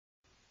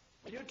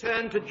You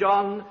turn to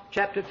John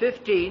chapter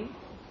 15,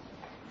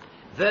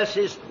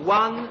 verses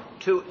 1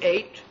 to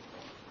 8.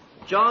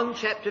 John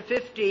chapter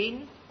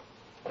 15,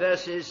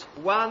 verses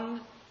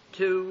 1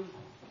 to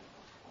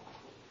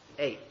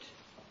 8.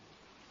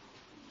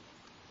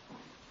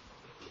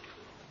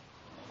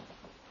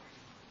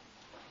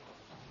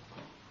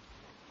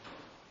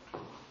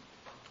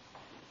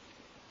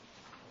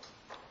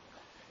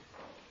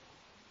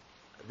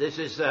 This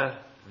is a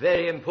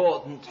very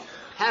important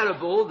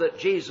parable that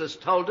Jesus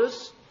told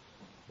us,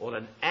 or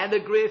an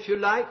allegory if you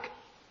like,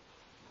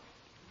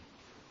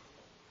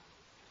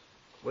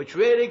 which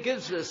really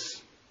gives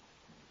us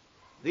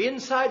the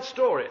inside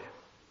story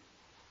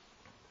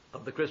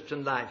of the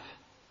Christian life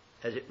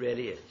as it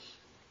really is.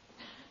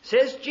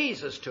 Says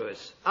Jesus to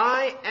us,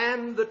 "I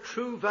am the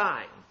true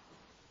vine,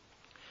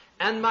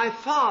 and my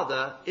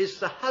Father is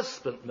the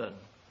husbandman,"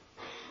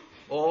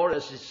 or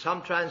as is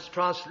sometimes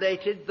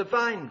translated, the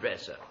vine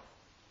dresser.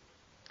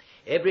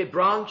 "Every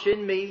branch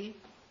in me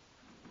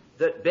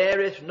that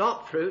beareth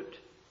not fruit,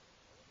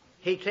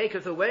 he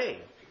taketh away.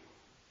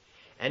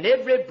 And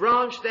every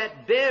branch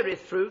that beareth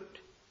fruit,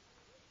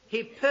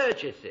 he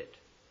purgeth it,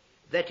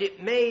 that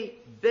it may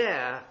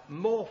bear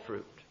more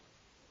fruit.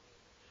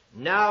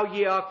 Now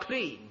ye are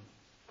clean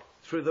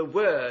through the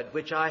word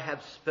which I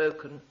have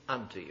spoken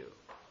unto you.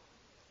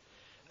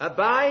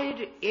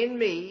 Abide in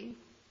me,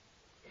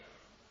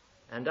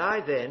 and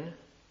I then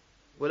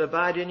will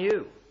abide in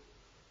you.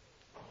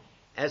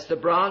 As the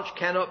branch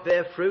cannot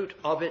bear fruit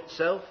of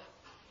itself,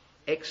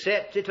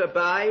 except it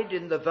abide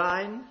in the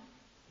vine,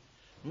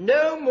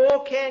 no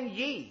more can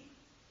ye,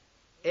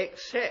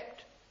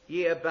 except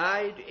ye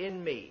abide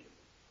in me.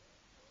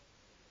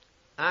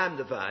 I am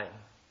the vine,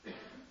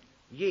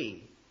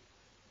 ye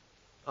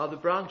are the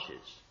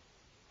branches.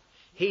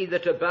 He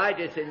that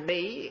abideth in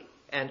me,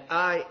 and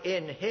I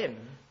in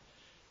him,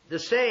 the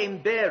same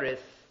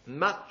beareth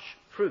much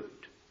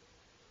fruit.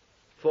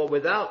 For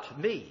without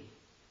me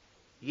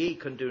ye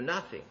can do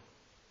nothing.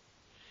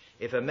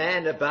 If a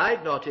man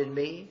abide not in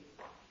me,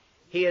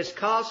 he is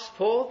cast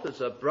forth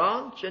as a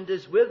branch and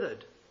is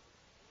withered,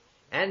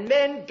 and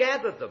men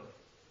gather them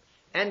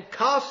and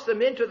cast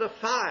them into the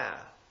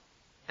fire,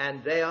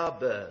 and they are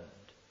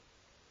burned.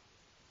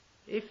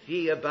 If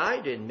ye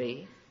abide in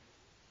me,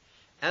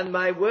 and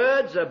my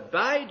words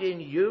abide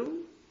in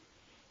you,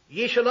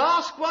 ye shall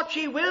ask what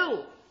ye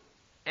will,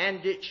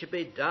 and it shall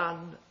be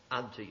done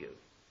unto you.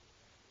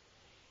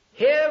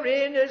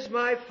 Herein is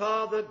my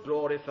Father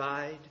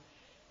glorified,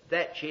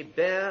 that ye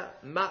bear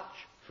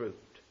much fruit.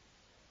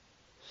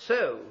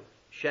 So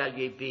shall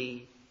ye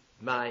be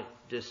my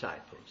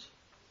disciples."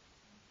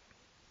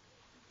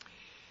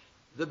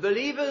 The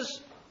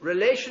believer's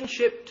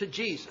relationship to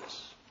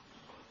Jesus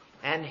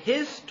and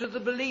his to the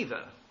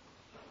believer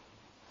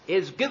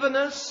is given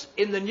us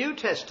in the New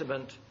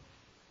Testament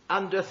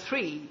under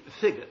three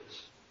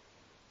figures.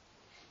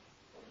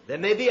 There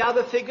may be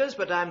other figures,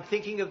 but I'm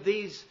thinking of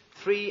these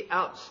three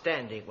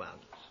outstanding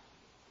ones.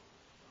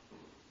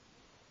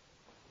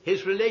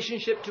 His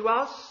relationship to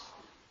us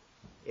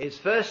is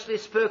firstly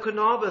spoken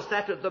of as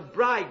that of the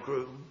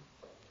bridegroom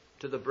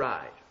to the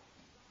bride.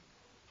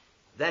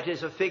 That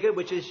is a figure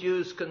which is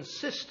used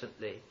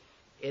consistently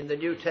in the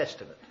New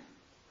Testament,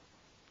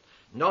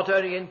 not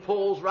only in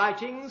Paul's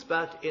writings,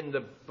 but in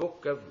the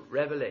book of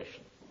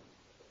Revelation.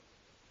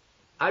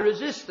 I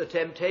resist the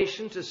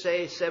temptation to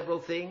say several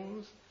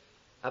things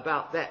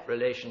about that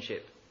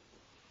relationship,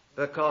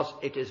 because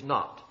it is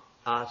not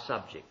our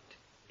subject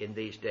in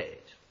these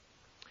days.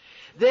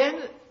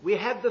 Then we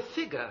have the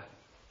figure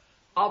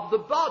of the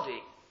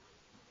body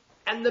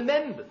and the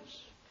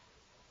members.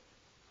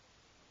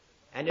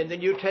 And in the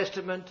New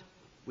Testament,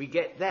 we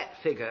get that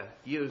figure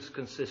used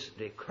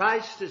consistently.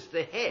 Christ is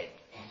the head,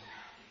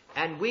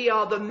 and we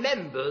are the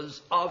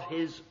members of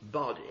his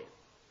body.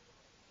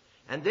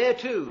 And there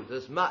too,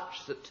 there's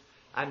much that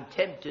I'm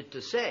tempted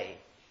to say.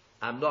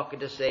 I'm not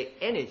going to say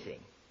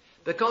anything,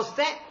 because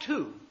that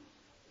too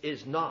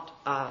is not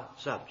our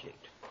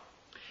subject.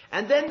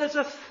 And then there's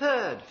a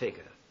third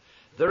figure,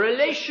 the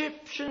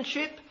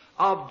relationship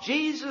of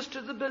Jesus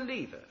to the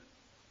believer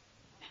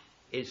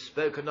is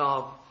spoken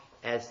of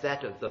as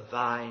that of the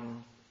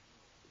vine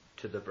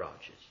to the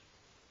branches.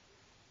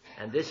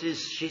 And this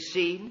is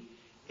seen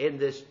in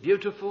this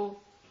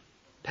beautiful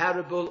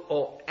parable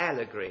or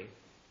allegory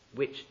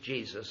which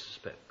Jesus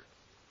spoke.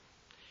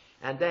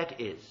 And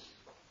that is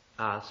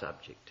our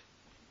subject.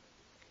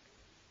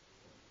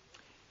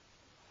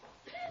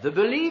 The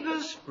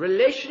believer's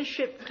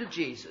relationship to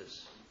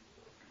Jesus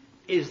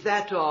is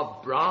that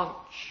of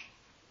branch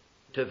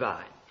to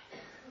vine.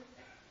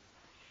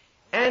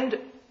 And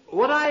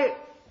what I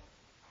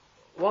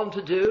want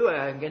to do,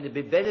 I'm going to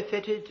be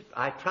benefited,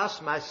 I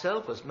trust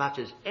myself as much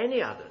as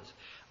any others,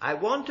 I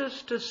want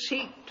us to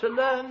seek to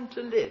learn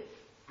to live,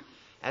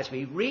 as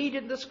we read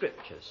in the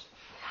scriptures,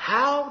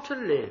 how to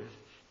live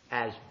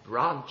as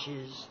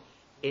branches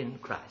in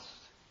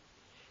Christ.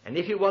 And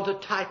if you want a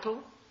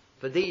title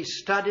for these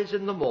studies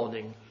in the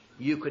morning,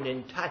 you can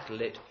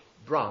entitle it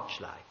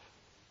Branch Life.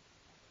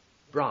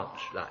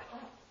 Branch Life.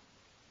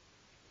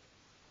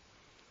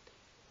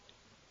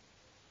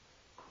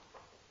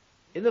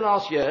 In the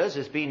last years,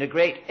 there's been a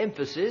great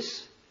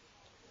emphasis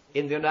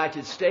in the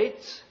United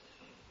States,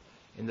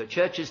 in the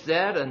churches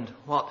there, and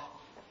what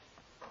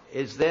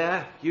is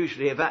there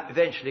usually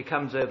eventually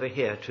comes over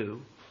here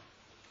too,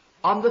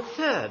 on the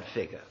third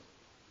figure,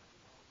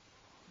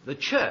 the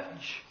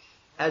church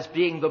as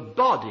being the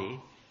body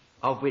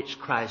of which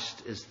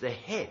Christ is the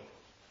head.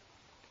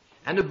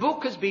 And a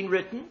book has been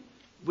written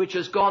which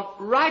has gone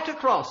right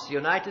across the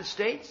United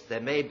States,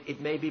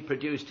 it may be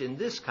produced in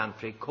this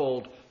country,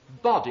 called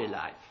Body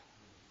Life.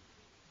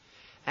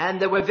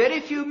 And there were very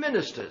few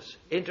ministers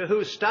into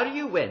whose study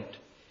you went,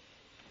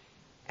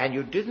 and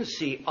you didn't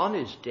see on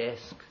his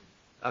desk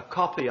a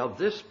copy of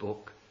this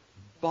book,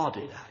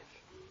 Body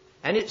Life.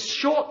 And it's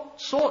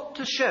sought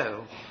to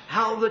show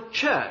how the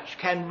church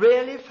can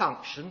really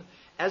function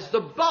as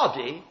the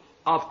body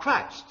of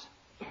Christ.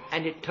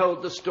 And it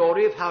told the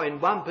story of how in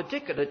one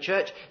particular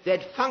church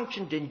they'd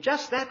functioned in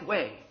just that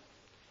way.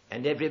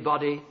 And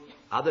everybody,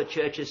 other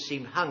churches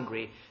seemed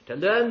hungry to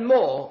learn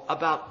more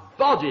about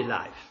body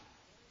life.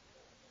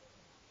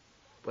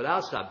 But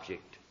our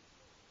subject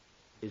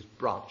is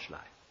branch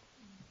life.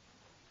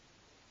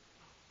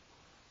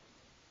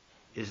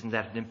 Isn't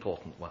that an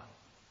important one?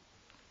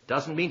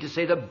 Doesn't mean to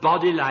say that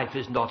body life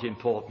is not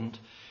important,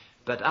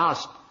 but our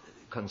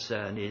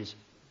concern is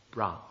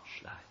branch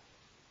life.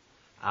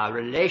 Our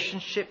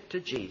relationship to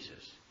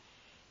Jesus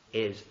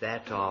is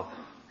that of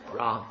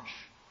branch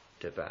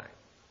to vine.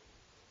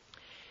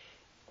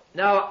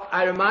 Now,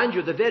 I remind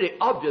you the very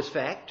obvious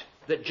fact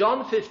that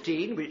John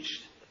 15,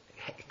 which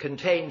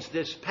contains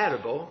this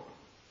parable,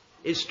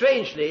 is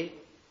strangely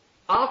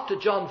after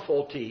John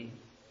 14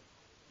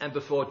 and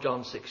before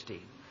John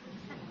 16.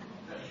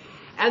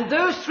 And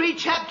those 3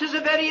 chapters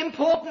are very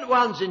important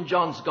ones in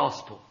John's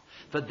Gospel,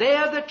 for they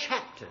are the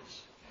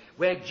chapters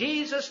where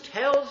Jesus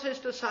tells his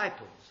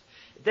disciples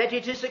that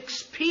it is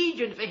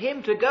expedient for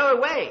him to go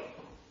away.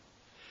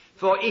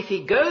 For if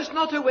he goes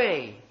not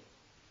away,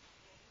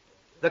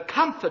 the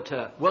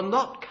Comforter will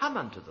not come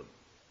unto them.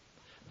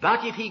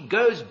 But if he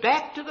goes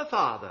back to the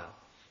Father,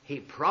 he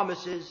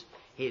promises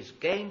he is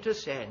going to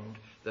send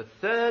the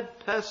third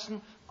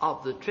person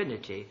of the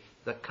Trinity,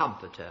 the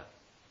Comforter,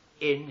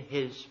 in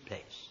his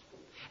place.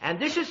 And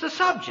this is the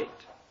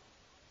subject,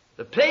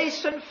 the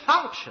place and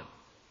function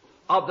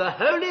of the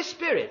Holy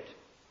Spirit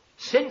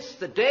since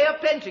the day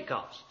of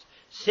Pentecost,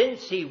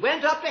 since he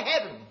went up to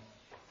heaven,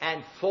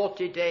 and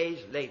 40 days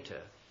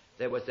later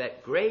there was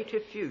that great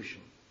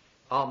effusion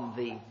on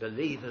the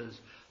believers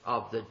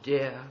of the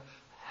dear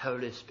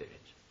Holy Spirit.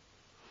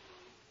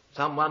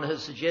 Someone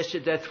has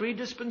suggested there are 3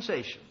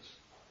 dispensations.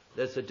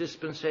 There's the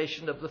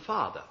dispensation of the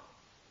Father,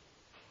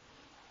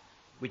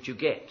 which you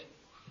get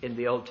in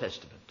the Old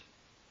Testament,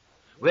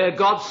 where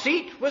God's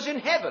seat was in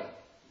heaven,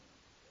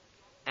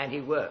 and he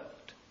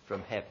worked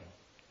from heaven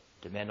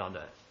to men on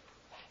earth.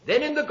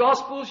 Then in the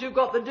Gospels you've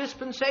got the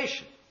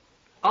dispensation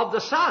of the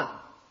Son.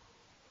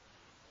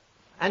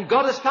 And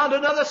God has found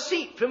another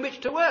seat from which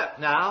to work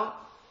now,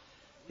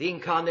 the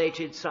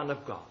incarnated Son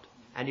of God.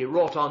 And he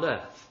wrought on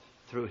earth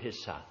through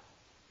his Son.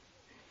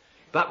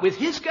 But with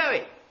his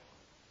going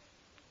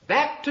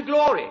back to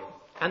glory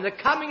and the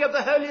coming of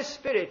the Holy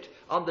Spirit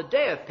on the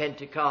day of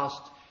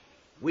Pentecost,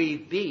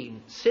 we've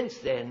been since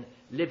then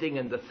living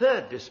in the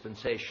third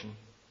dispensation,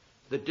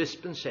 the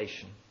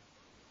dispensation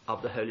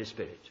of the Holy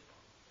Spirit.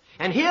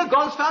 And here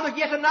God's found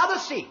yet another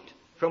seat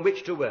from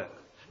which to work.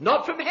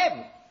 Not from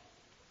heaven.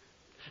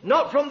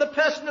 Not from the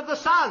person of the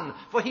Son,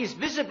 for he's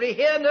visibly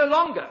here no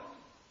longer.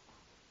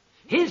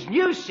 His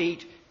new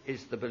seat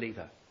is the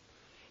believer,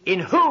 in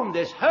whom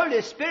this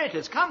Holy Spirit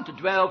has come to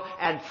dwell,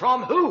 and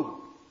from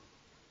whom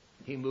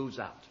he moves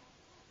out.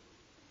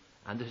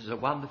 And this is a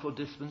wonderful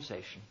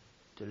dispensation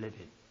to live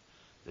in.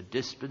 The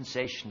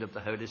dispensation of the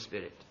Holy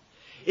Spirit.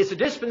 It's a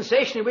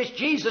dispensation in which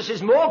Jesus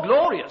is more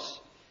glorious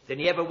than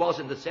he ever was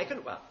in the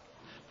second one.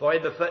 For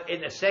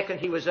in the second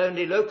he was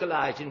only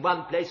localized in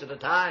one place at a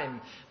time.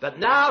 But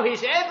now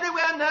he's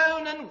everywhere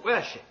known and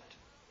worshipped.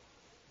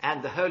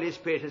 And the Holy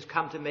Spirit has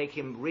come to make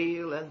him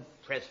real and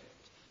present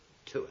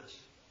to us.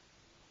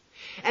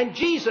 And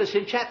Jesus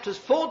in chapters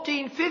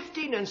 14,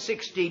 15 and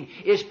 16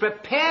 is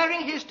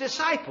preparing his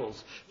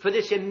disciples for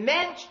this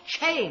immense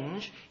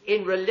change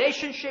in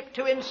relationship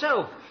to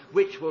himself,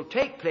 which will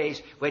take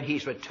place when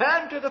he's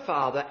returned to the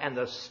Father and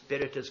the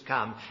Spirit has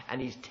come,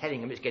 and he's telling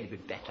them it's going to be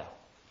better.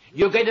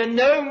 You're going to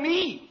know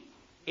me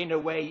in a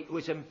way it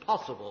was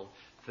impossible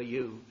for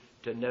you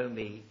to know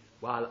me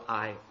while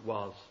I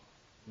was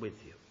with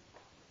you.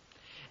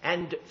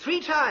 And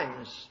 3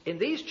 times in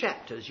these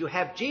chapters you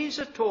have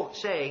Jesus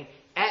saying,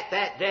 at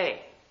that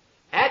day.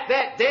 At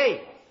that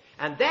day.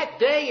 And that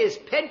day is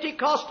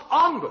Pentecost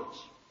onwards.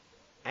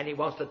 And he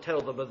wants to tell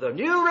them of the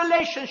new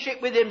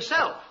relationship with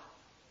himself,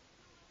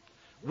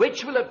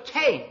 which will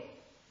obtain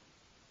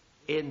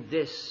in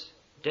this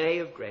day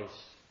of grace,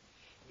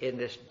 in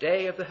this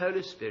day of the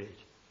Holy Spirit,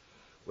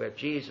 where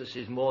Jesus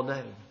is more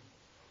known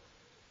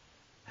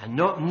and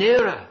not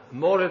nearer,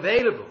 more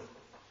available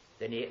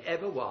than he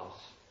ever was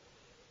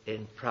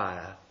in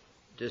prior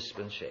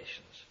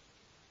dispensations.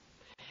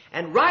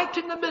 And right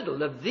in the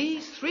middle of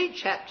these 3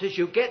 chapters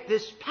you get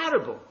this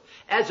parable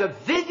as a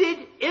vivid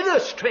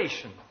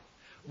illustration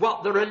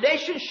what the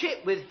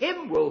relationship with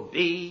him will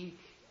be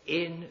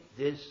in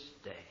this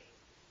day.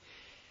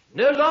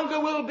 No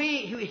longer will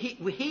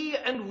he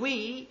and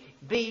we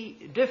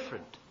be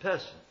different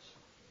persons.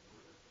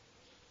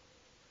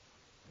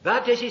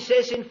 But as he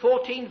says in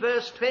 14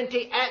 verse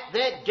 20, at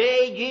that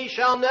day ye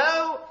shall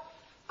know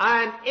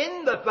I am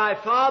in my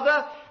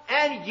Father,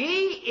 and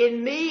ye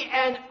in me,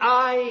 and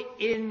I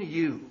in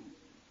you.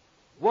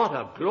 What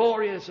a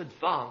glorious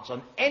advance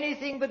on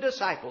anything the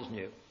disciples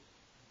knew.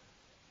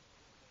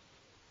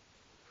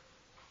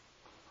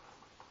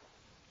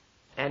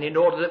 And in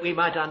order that we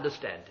might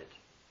understand it,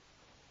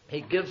 he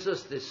gives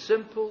us this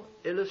simple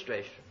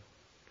illustration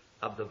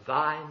of the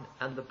vine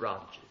and the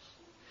branches.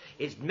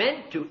 It's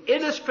meant to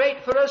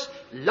illustrate for us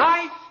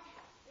life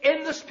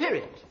in the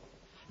Spirit,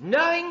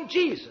 knowing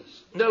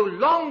Jesus no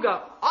longer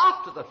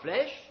after the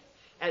flesh,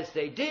 as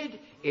they did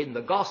in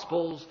the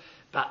Gospels,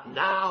 but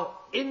now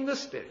in the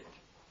Spirit.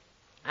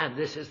 And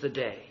this is the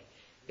day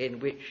in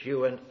which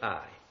you and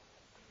I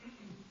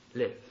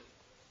live.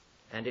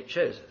 And it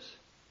shows us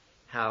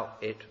how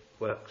it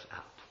works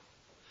out.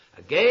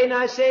 Again,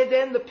 I say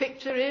then, the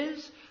picture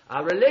is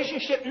our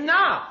relationship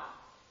now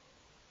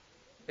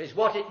is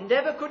what it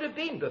never could have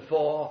been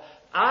before.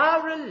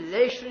 Our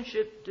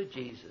relationship to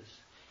Jesus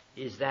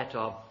is that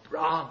of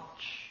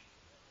branch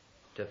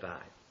to vine.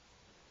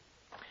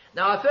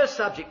 Now, our first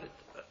subject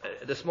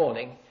this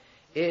morning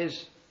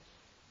is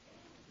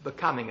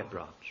becoming a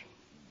branch.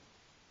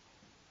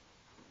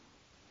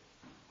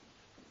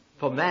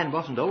 For man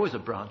wasn't always a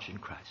branch in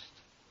Christ.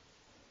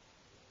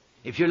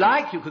 If you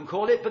like, you can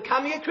call it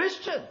becoming a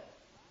Christian.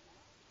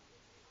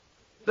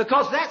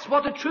 Because that's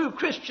what a true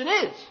Christian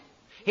is.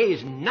 He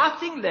is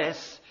nothing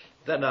less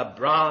than a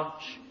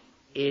branch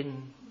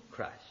in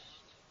Christ.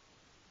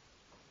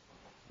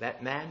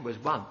 That man was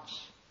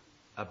once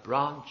a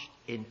branch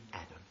in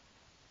Adam.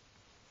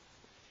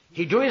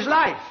 He drew his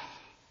life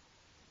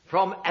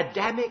from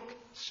Adamic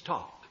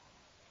stock,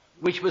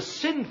 which was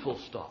sinful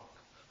stock,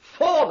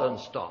 fallen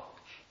stock,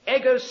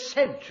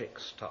 egocentric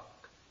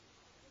stock.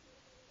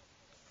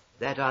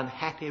 That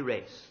unhappy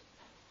race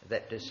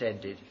that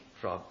descended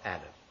from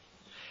Adam.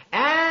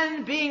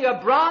 And being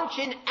a branch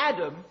in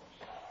Adam,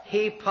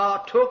 he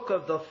partook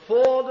of the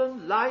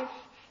fallen life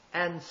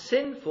and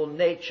sinful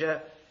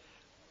nature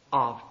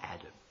of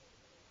Adam.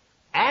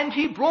 And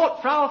he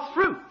brought forth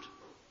fruit.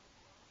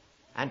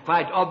 And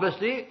quite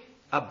obviously,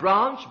 a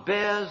branch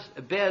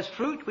bears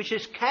fruit which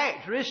is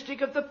characteristic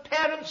of the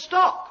parent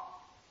stock.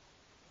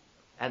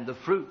 And the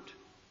fruit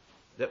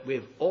that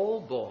we've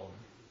all borne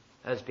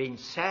has been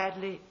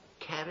sadly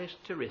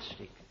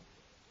characteristic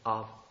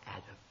of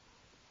Adam.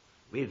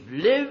 We've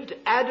lived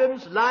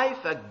Adam's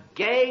life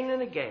again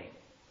and again.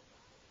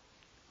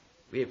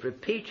 We've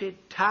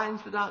repeated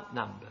times without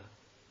number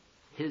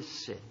his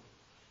sin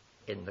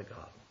in the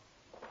garden.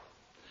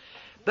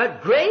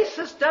 But grace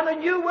has done a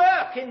new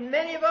work in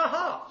many of our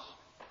hearts.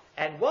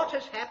 And what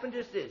has happened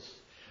is this.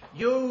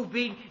 You've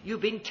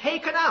been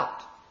taken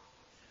out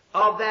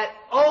of that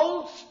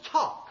old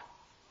stock,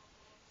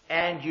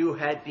 and you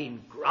had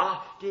been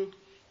grafted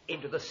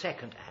into the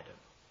second Adam,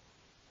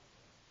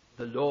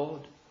 the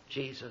Lord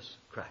Jesus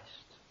Christ.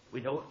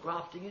 We know what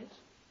grafting is.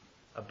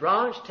 A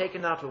branch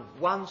taken out of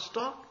one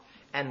stock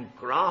and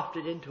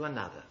grafted into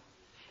another.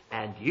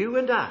 And you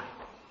and I,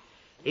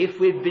 if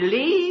we've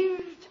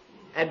believed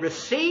and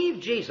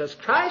received Jesus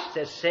Christ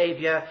as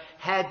Saviour,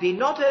 have been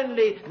not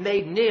only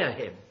made near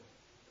him,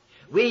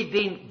 we've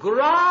been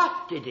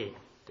grafted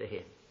into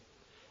him,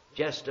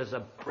 just as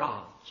a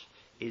branch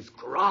is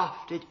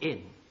grafted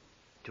in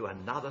to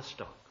another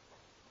stock.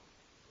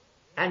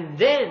 And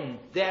then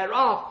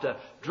thereafter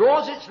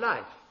draws its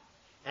life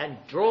and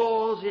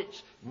draws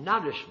its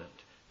nourishment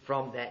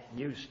from that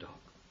new stock.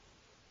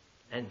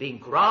 And being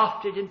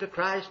grafted into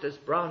Christ as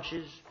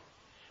branches,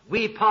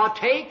 we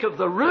partake of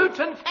the root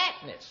and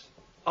fatness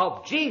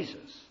of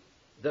Jesus,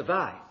 the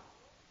vine.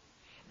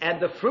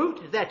 And the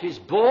fruit that is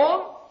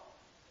born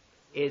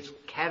is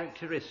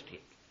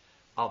characteristic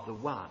of the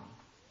one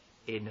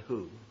in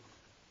whom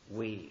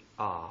we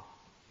are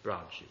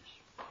branches.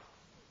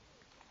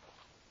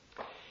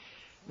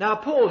 Now,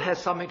 Paul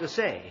has something to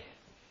say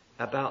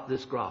about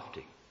this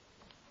grafting.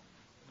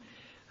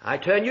 I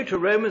turn you to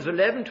Romans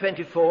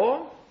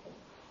 11:24.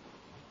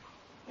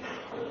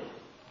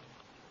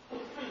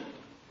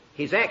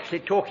 He's actually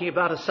talking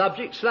about a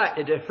subject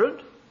slightly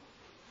different.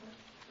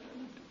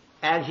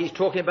 And he's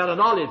talking about an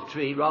olive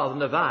tree rather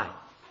than a vine.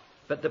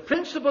 But the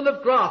principle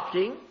of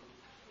grafting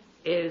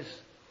is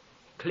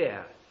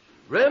clear.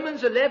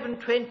 Romans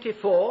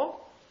 11:24,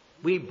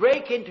 we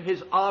break into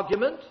his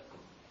argument.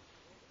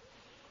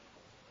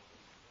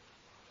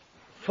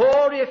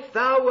 For if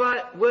thou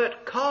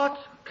wert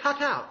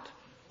cut out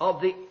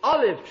of the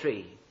olive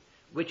tree,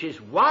 which is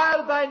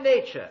wild by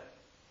nature,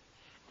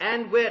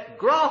 and wert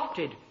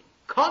grafted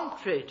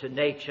contrary to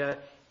nature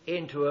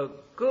into a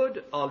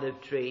good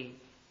olive tree,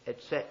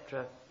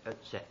 etc.,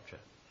 etc.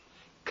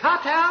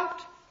 Cut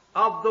out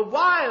of the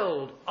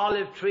wild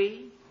olive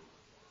tree,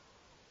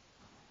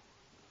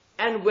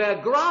 and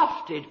we're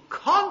grafted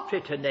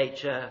contrary to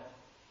nature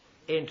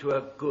into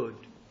a good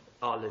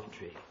olive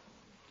tree.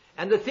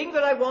 And the thing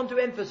that I want to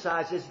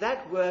emphasize is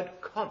that word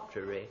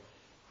contrary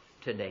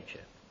to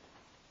nature.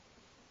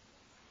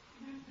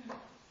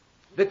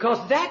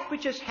 Because that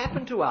which has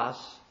happened to us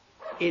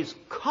is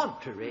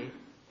contrary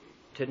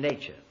to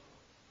nature.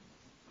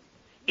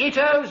 It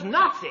owes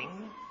nothing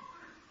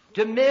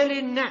to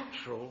merely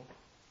natural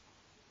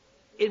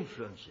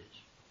influences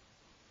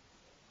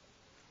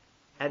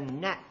and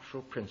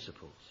natural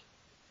principles.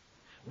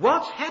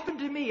 What's happened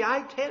to me,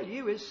 I tell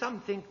you, is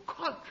something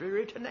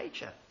contrary to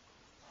nature.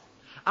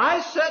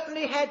 I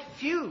certainly had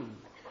few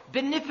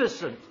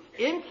beneficent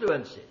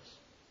influences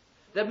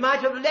that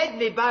might have led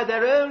me by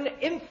their own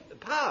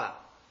power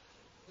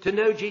to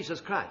know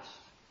Jesus Christ.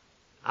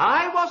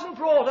 I wasn't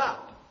brought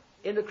up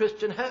in a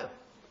Christian home.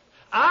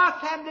 Our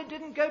family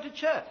didn't go to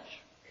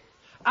church.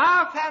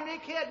 Our family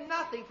cared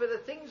nothing for the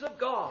things of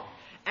God.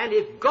 And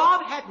if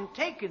God hadn't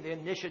taken the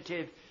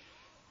initiative,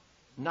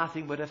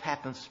 nothing would have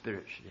happened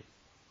spiritually.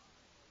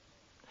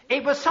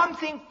 It was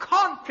something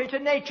contrary to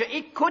nature.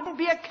 It couldn't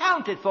be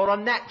accounted for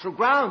on natural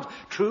grounds.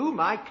 True,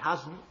 my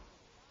cousin,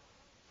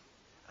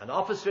 an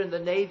officer in the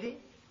Navy,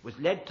 was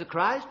led to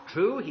Christ.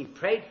 True, he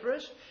prayed for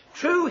us.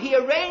 True, he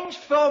arranged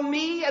for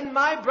me and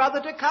my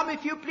brother to come,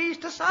 if you please,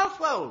 to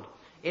Southwold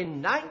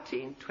in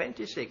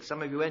 1926.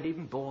 Some of you weren't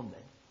even born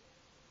then.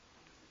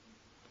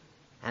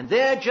 And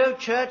there Joe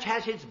Church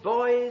has its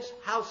boys'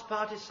 house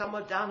party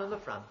somewhere down in the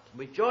front.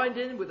 We joined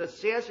in with the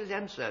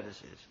CSSM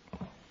services.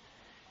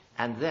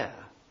 And there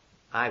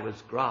I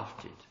was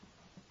grafted,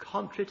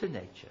 contrary to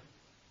nature,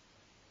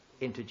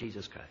 into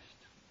Jesus Christ.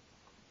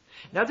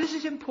 Now this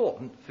is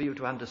important for you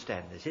to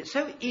understand this. It's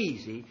so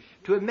easy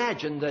to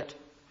imagine that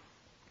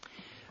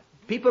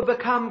people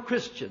become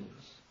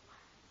Christians,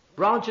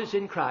 branches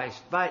in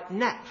Christ, by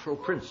natural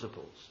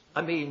principles.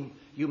 I mean,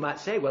 you might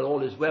say, well,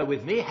 all is well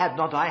with me. Have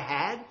not I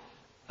had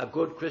a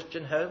good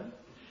Christian home?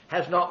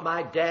 Has not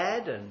my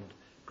dad and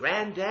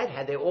granddad,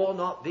 had they all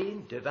not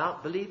been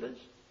devout believers?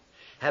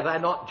 Have I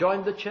not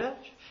joined the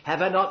church?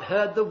 Have I not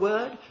heard the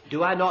word?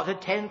 Do I not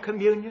attend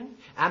communion?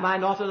 Am I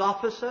not an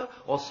officer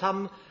or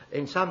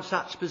in some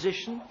such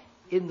position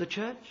in the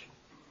church?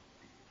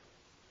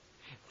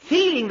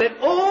 Feeling that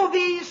all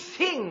these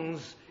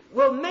things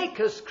will make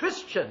us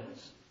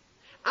Christians,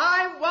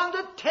 I want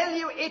to tell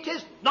you it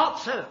is not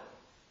so.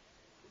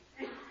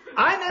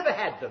 I never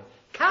had them.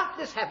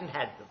 Countless haven't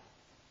had them.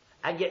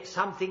 And yet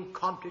something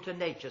contrary to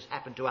nature has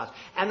happened to us.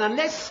 And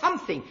unless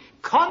something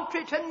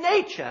contrary to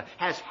nature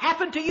has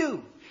happened to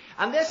you,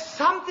 unless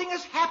something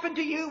has happened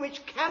to you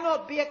which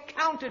cannot be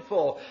accounted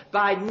for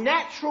by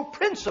natural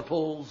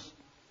principles,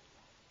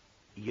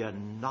 you're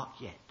not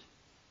yet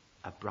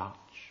a branch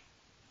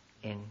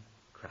in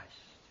Christ.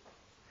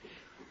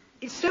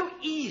 It's so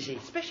easy,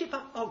 especially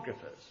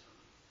biographers,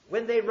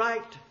 when they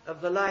write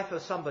of the life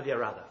of somebody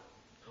or other,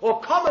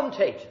 or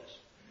commentators,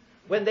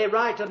 when they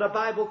write on a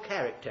Bible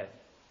character,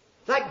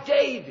 like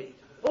David.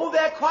 Oh,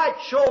 they're quite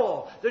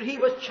sure that he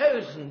was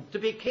chosen to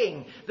be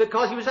king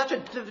because he was such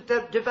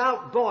a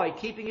devout boy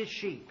keeping his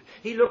sheep.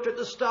 He looked at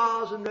the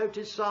stars and wrote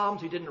his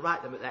psalms. He didn't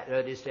write them at that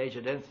early stage,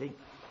 I don't think.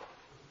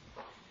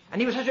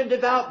 And he was such a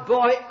devout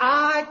boy.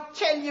 I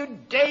tell you,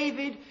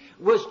 David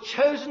was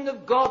chosen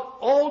of God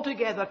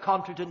altogether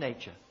contrary to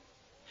nature.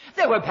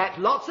 There were perhaps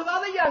lots of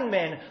other young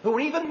men who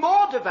were even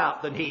more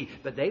devout than he,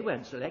 but they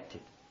weren't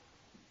selected.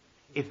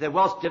 If there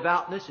was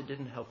devoutness, it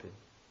didn't help him.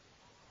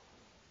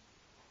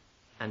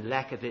 And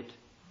lack of it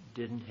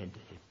didn't hinder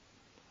him.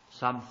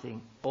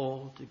 Something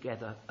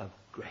altogether of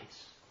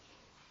grace.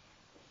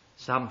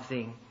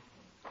 Something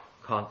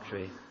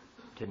contrary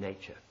to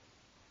nature.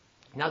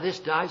 Now this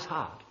dies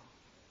hard.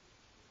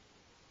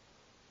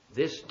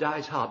 This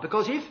dies hard.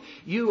 Because if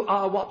you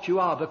are what you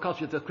are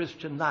because of the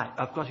Christian life,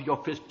 because of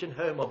your Christian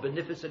home or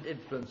beneficent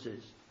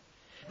influences,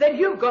 then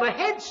you've got a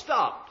head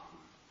start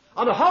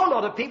on a whole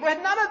lot of people who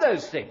had none of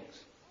those things.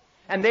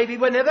 And maybe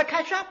will never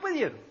catch up with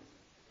you.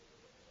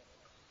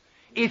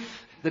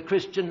 If the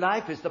Christian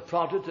life is the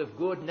product of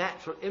good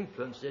natural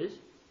influences,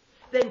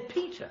 then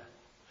Peter,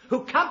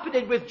 who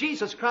companied with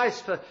Jesus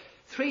Christ for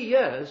 3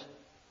 years,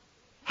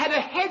 had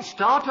a head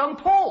start on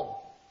Paul.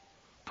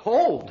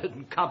 Paul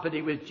didn't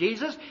company with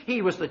Jesus.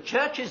 He was the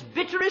church's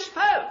bitterest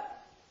foe.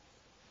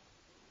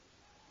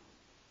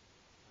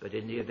 But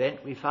in the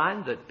event, we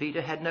find that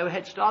Peter had no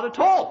head start at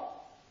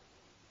all.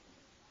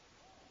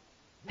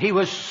 He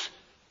was,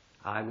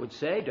 I would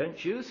say,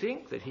 don't you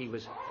think that he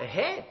was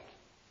ahead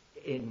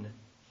in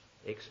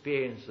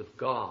experience of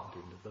God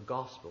and of the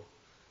gospel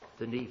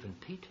than even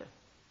Peter?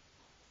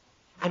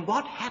 And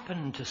what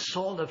happened to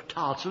Saul of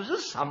Tarsus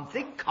was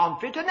something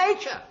contrary to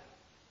nature.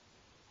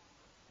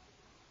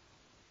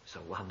 It's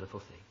a wonderful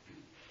thing.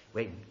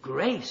 When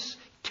grace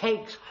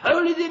takes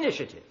wholly the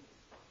initiative.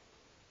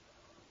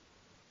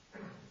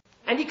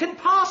 And he can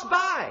pass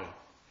by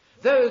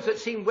those that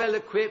seem well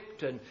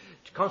equipped and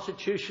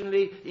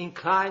constitutionally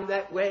inclined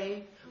that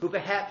way, who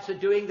perhaps are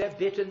doing their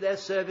bit in their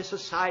service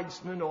as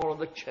sidesmen or on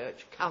the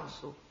church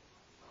council.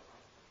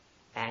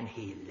 And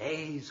he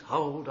lays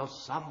hold of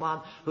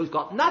someone who's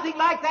got nothing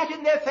like that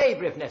in their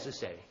favour if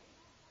necessary.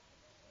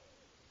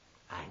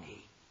 And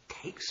he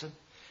takes them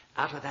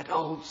out of that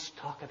old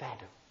stock of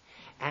Adam,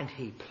 and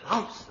he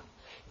plants them,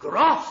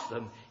 grafts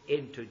them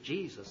into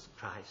Jesus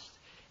Christ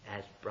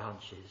as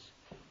branches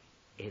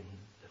in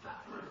the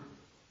vine.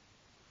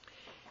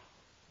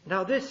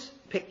 Now this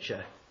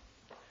picture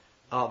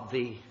of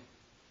the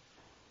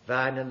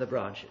vine and the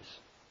branches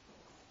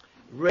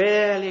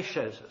rarely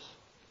shows us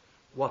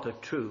what a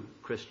true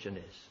Christian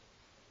is.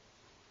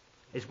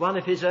 It's one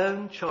of his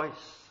own choice,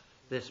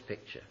 this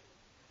picture,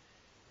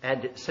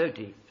 and it's so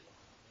deep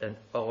and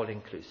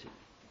all-inclusive.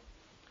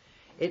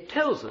 It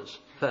tells us,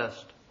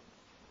 first,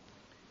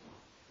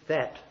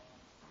 that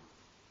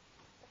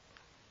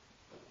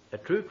a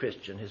true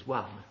Christian is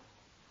one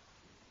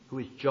who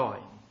is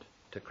joined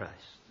to Christ.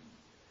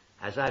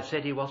 As I've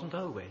said, he wasn't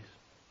always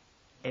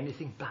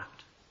anything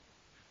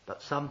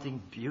but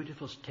something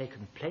beautiful's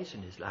taken place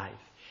in his life,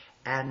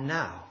 and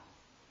now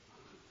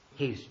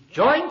he's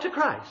joined to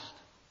Christ,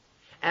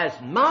 as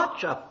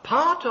much a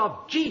part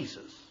of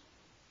Jesus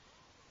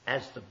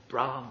as the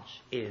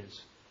branch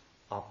is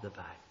of the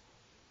vine.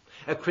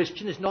 A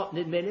Christian is not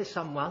merely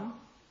someone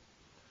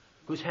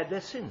who's had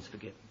their sins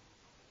forgiven.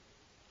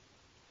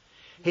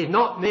 He's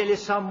not merely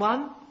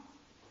someone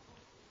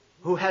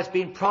who has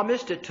been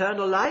promised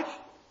eternal life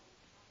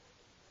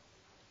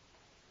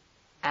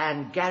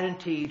and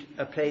guaranteed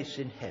a place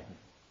in heaven,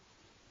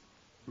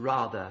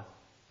 rather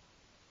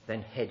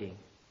than heading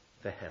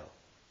for hell.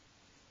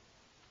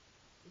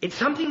 It's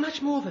something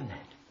much more than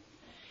that.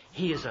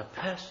 He is a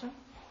person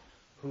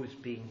who's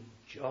been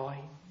joined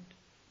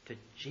to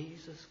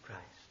Jesus Christ.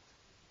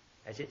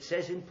 As it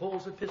says in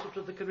Paul's epistle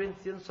to the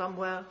Corinthians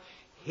somewhere,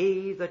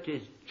 he that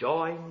is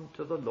joined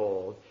to the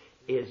Lord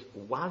is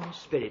one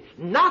spirit.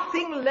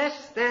 Nothing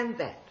less than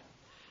that.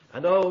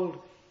 An old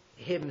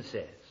hymn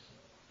says,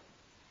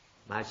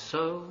 my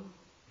soul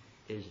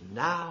is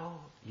now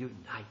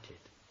united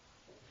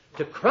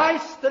to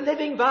Christ the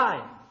living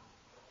vine.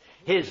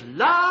 His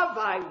love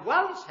I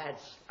once had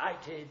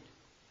slighted,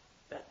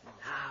 but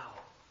now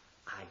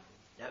I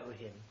know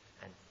him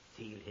and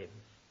feel him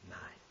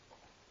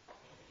mine.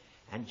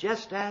 And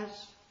just as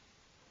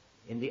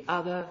in the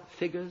other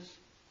figures,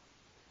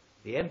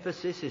 the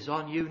emphasis is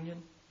on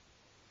union,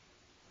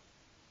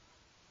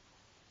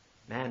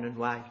 man and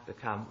wife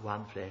become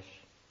one flesh.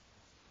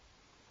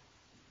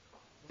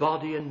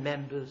 Body and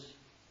members,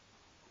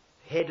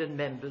 head and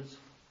members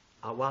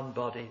are one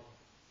body.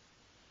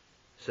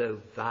 So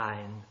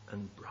vine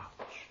and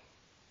branch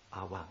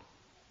are one.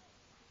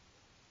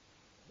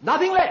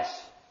 Nothing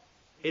less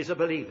is a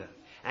believer.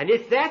 And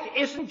if that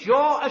isn't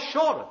your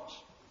assurance,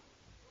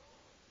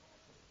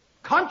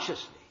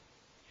 consciously,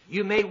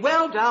 you may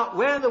well doubt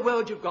where in the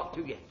world you've got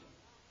to yet.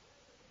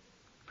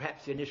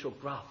 Perhaps the initial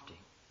grafting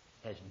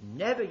has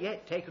never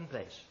yet taken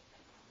place.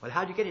 Well,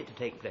 how do you get it to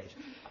take place?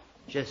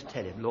 Just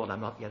tell him, Lord, I'm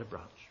not yet a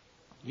branch.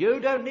 You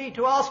don't need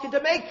to ask him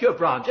to make you a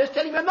branch. Just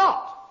tell him you're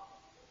not.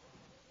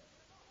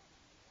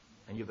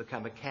 And you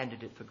become a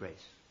candidate for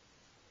grace.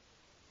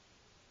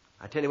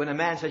 I tell you, when a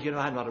man says, you know,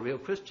 I'm not a real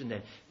Christian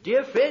then,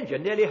 dear friend, you're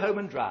nearly home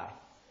and dry.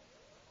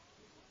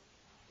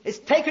 It's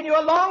taken you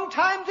a long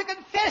time to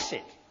confess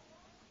it.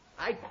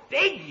 I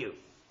beg you.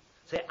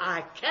 Say,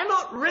 I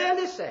cannot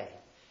really say,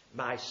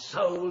 my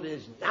soul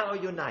is now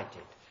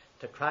united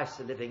to Christ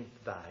the living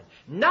vine.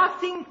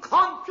 Nothing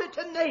contrary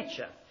to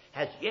nature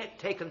has yet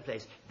taken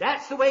place.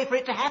 That's the way for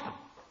it to happen.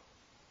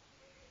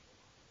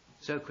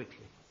 So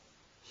quickly,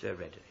 so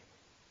readily.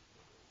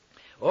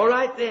 All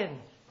right then,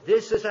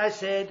 this, as I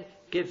said,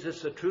 gives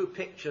us a true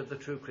picture of the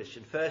true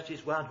Christian. First,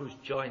 he's one who's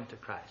joined to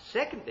Christ.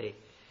 Secondly,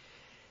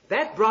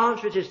 that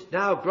branch which is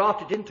now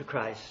grafted into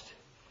Christ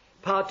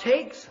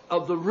partakes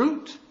of the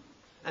root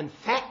and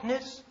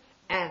fatness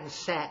and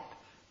sap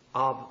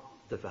of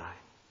the vine.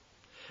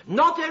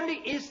 Not only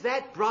is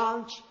that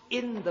branch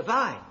in the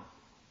vine,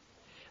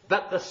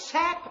 but the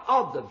sap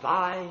of the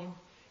vine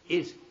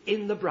is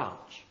in the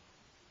branch.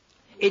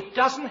 It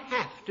doesn't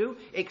have to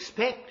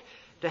expect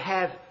to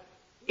have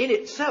in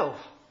itself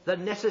the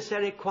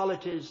necessary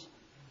qualities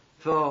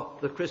for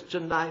the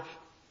Christian life,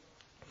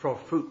 for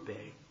fruit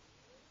bearing.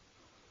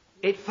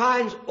 It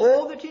finds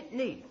all that it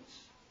needs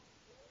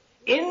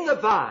in the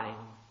vine,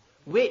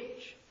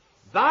 which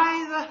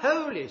by the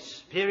Holy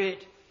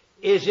Spirit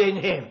is in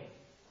him.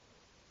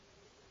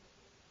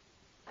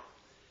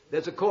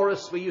 There's a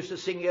chorus we used to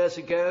sing years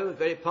ago,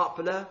 very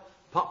popular,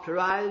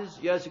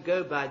 popularized years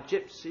ago by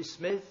Gypsy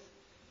Smith.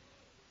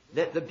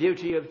 Let the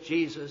beauty of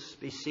Jesus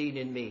be seen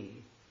in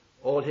me,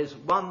 all his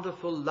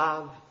wonderful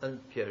love and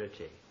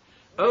purity.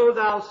 O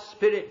thou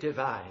Spirit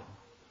divine,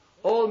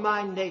 all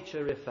my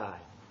nature refine,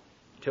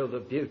 till the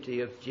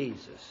beauty of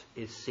Jesus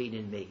is seen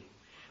in me.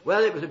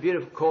 Well, it was a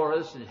beautiful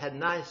chorus, and it had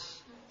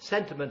nice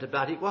sentiment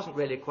about it. It wasn't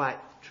really quite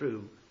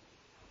true,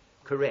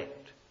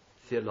 correct,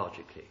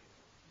 theologically.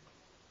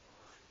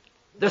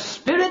 The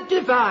Spirit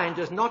divine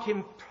does not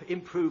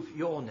improve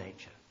your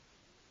nature.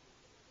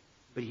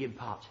 but he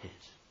imparts his.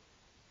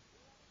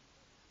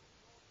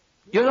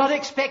 You're not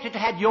expected to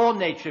have your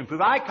nature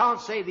improved. I can't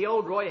say the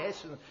old Roy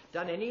Hession has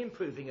done any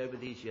improving over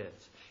these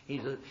years.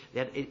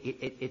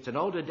 It's an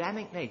old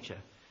Adamic nature,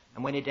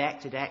 and when it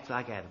acts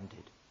like Adam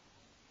did.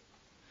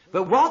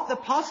 But what the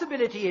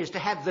possibility is to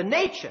have the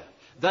nature,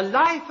 the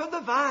life of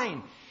the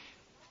vine,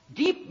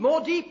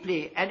 more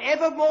deeply and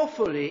ever more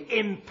fully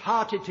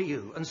imparted to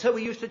you. And so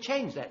we used to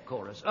change that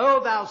chorus.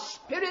 Oh, thou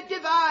Spirit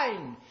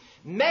divine,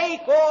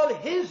 make all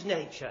his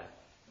nature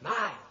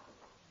mine.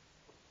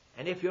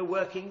 And if you're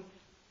working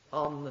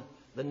on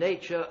the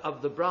nature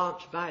of the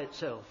branch by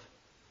itself,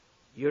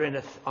 you're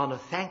on a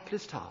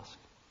thankless task.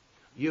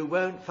 You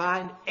won't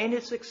find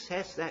any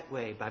success that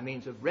way by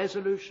means of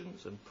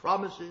resolutions and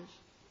promises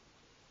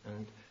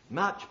and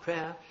much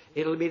prayer.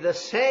 It'll be the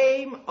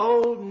same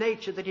old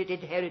nature that it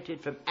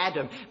inherited from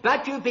Adam.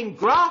 But you've been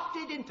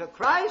grafted into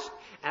Christ,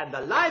 and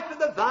the life of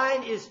the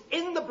vine is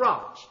in the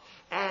branch.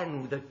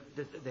 And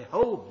the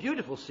whole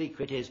beautiful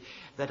secret is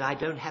that I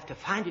don't have to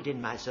find it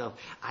in myself.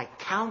 I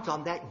count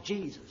on that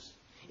Jesus,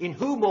 in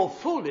whom all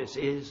fullness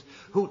is,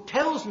 who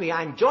tells me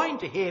I'm joined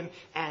to him,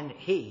 and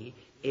he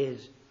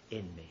is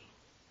in me.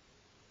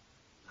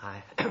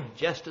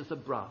 Just as the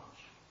branch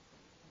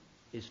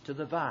is to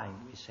the vine,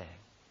 we sang,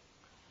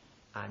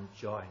 I'm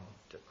joined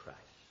to Christ.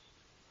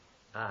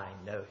 I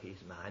know he's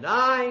mine.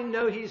 I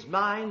know he's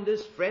mine,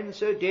 this friend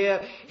so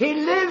dear. He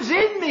lives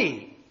in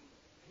me.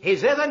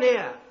 He's ever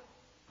near.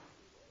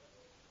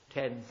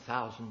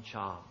 10,000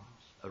 charms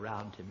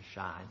around him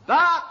shine.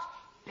 But,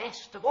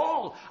 best of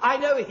all, I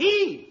know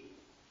he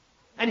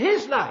and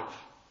his life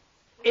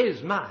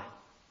is mine.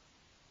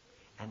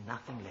 And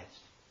nothing less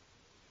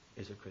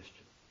is a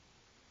Christian.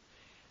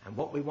 And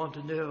what we want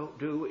to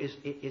do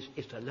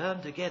is to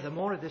learn together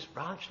more of this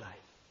branch life,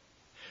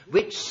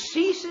 which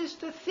ceases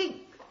to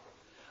think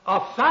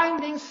of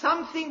finding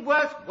something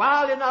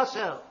worthwhile in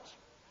ourselves,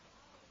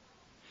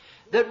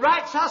 that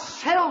writes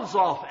ourselves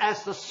off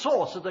as the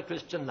source of the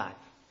Christian life,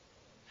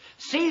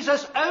 sees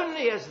us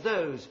only as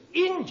those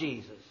in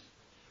Jesus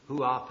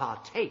who are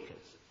partakers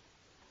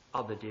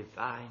of the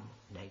divine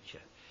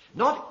nature.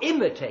 Not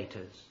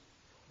imitators,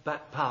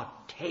 but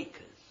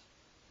partakers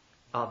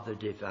of the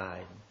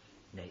divine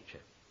nature.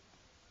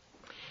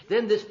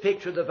 Then this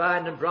picture of the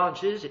vine and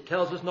branches, it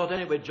tells us not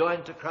only we're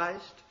joined to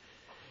Christ,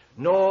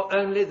 nor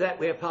only that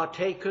we're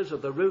partakers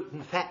of the root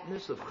and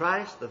fatness of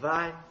Christ, the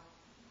vine,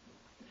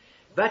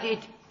 but it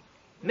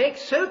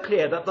makes so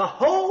clear that the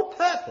whole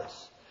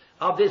purpose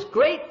of this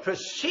great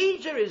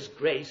procedure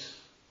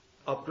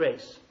of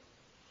grace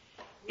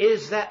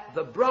is that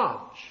the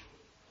branch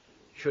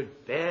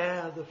should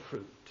bear the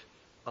fruit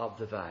of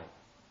the vine.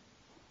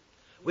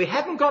 We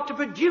haven't got to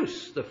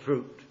produce the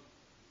fruit.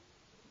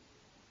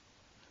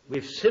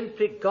 We've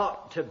simply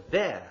got to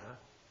bear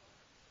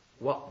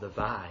what the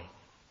vine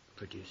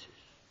produces.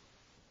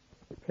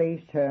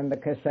 Please turn the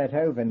cassette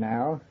over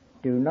now.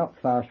 Do not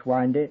fast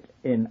wind it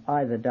in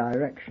either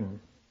direction.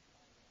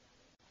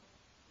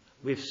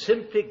 We've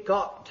simply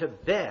got to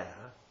bear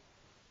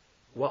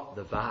what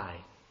the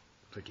vine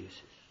produces.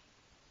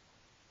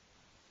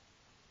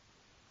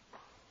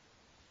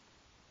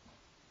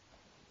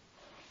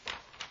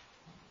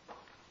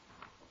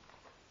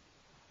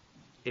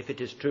 If it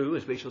is true,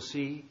 as we shall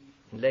see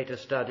in later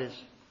studies,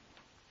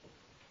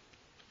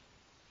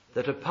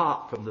 that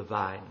apart from the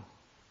vine,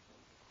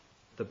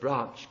 the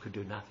branch could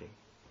do nothing,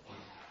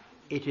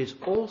 it is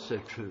also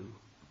true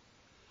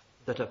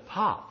that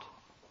apart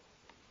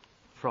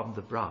from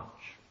the branch,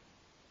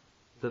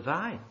 the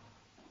vine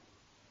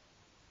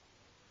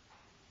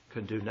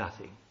can do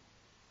nothing.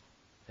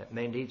 That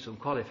may need some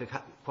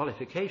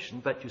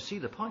qualification, but you see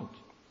the point.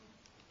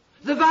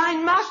 The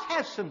vine must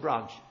have some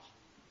branches.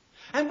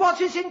 And what's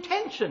his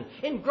intention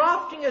in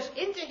grafting us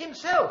into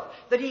himself?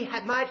 That he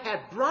might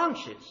have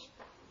branches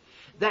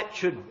that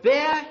should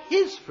bear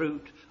his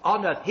fruit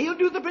on earth. He'll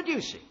do the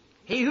producing,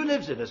 he who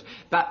lives in us.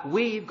 But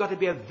we've got to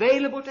be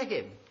available to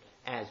him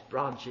as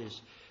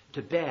branches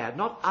to bear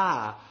not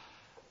our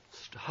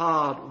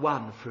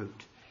hard-won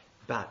fruit,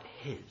 but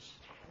his.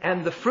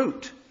 And the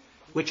fruit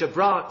which a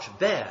branch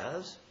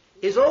bears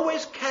is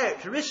always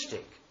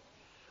characteristic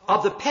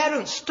of the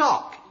parent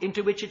stock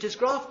into which it is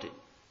grafted.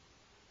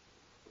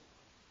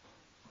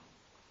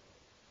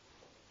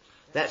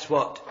 That's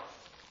what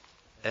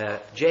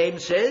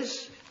James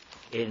says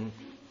in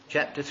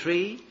chapter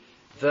 3,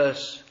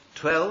 verse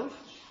 12.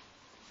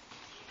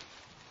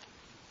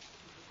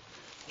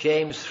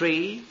 James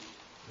 3,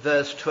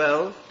 verse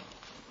 12.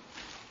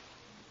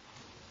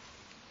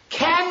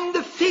 Can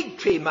the fig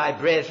tree, my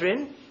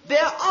brethren,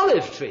 bear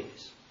olive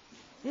trees?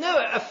 No,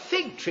 a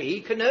fig tree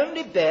can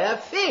only bear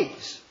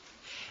figs.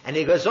 And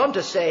he goes on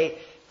to say,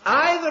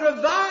 either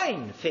a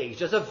vine figs.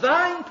 Does a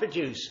vine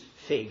produce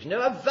figs? No,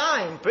 a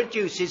vine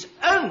produces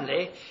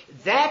only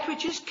that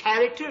which is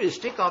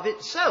characteristic of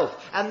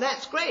itself, and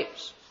that's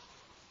grapes.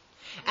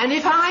 And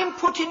if I'm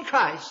put in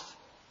Christ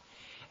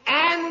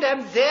and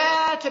am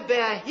there to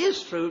bear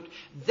his fruit,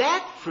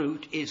 that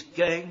fruit is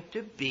going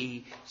to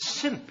be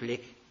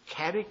simply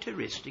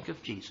characteristic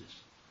of Jesus.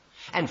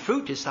 And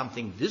fruit is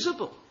something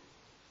visible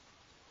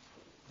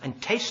and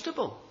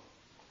tasteable.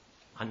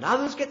 And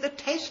others get the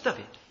taste of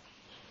it.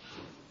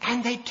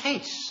 And they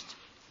taste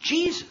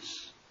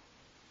Jesus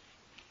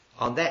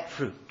on that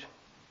fruit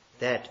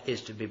that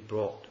is to be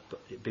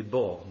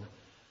born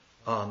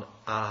on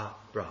our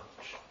branch.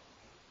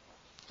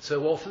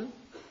 So often,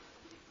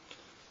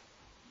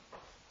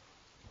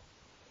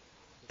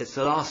 it's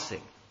the last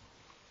thing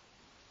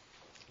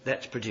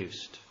that's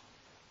produced.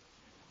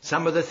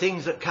 Some of the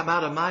things that come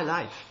out of my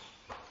life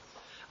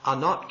are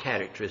not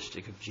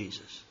characteristic of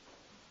Jesus.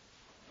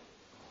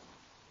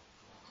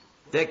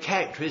 They're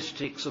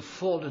characteristics of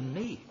fallen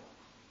me.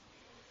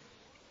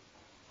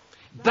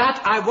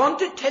 But I want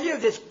to tell you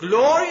of this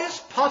glorious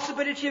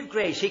possibility of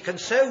grace. He can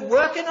so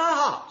work in our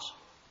hearts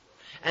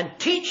and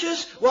teach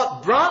us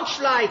what branch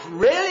life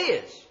really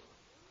is,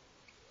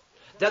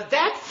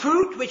 that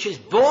fruit which is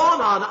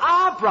born on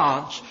our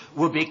branch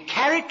will be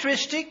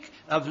characteristic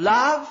of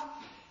love,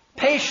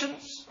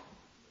 patience,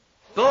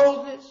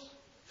 boldness,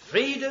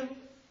 freedom,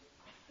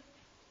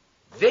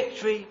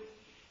 victory,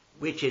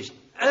 which is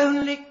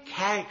only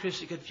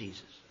characteristic of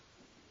Jesus.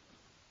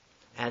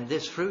 And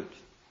this fruit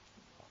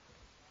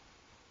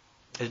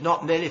is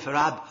not merely for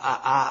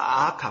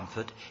our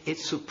comfort,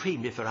 it's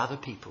supremely for other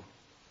people.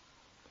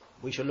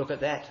 We shall look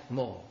at that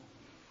more.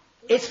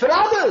 It's for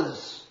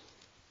others.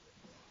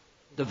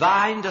 The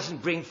vine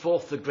doesn't bring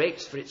forth the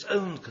grapes for its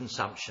own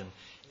consumption.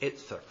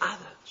 It's for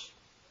others.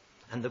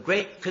 And the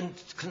great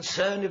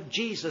concern of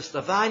Jesus,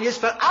 the vine, is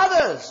for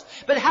others.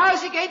 But how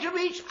is he going to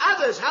reach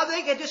others? How are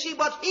they going to see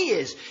what he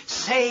is?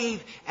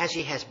 Save as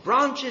he has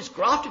branches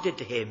grafted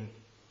into him,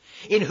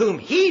 in whom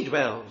he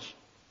dwells,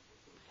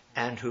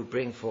 and who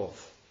bring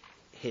forth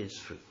his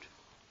fruit.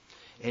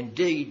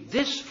 Indeed,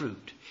 this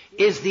fruit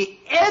is the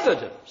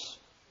evidence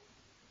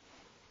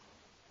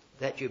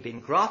that you've been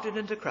grafted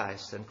into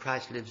Christ and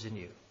Christ lives in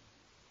you.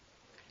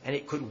 And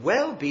it could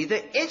well be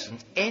there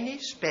isn't any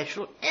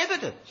special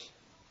evidence.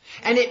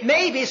 And it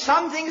may be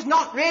something's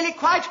not really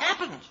quite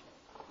happened.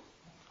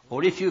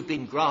 Or if you've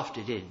been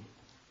grafted in,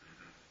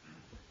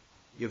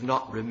 you've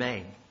not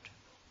remained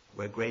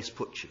where grace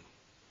put you,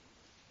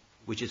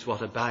 which is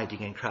what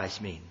abiding in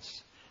Christ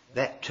means.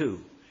 That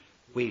too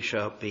we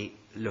shall be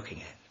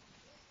looking at.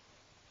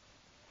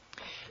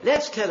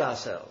 Let's tell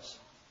ourselves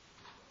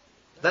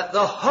that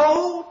the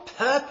whole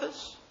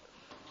purpose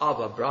of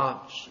a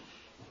branch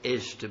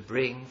is to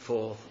bring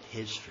forth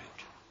his fruit.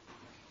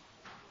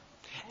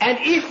 And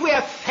if we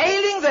are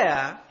failing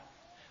there,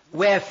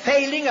 we're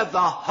failing of the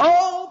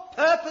whole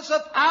purpose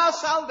of our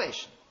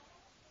salvation.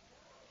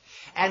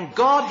 And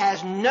God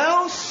has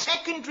no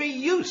secondary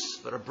use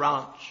for a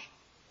branch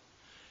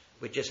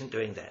which isn't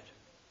doing that.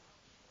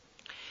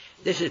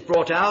 This is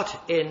brought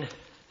out in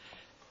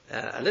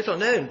a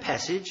little-known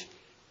passage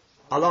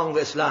along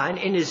this line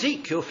in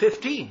Ezekiel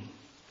 15.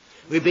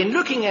 We've been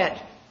looking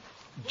at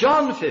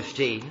John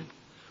 15.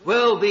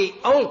 Well, the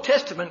Old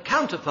Testament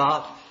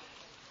counterpart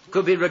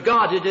could be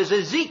regarded as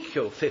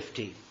Ezekiel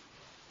 15.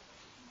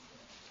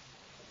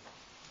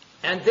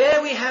 And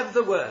there we have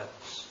the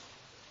words.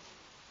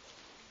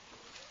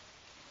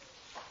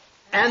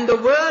 And the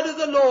word of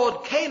the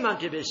Lord came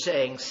unto me,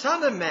 saying,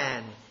 Son of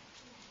man,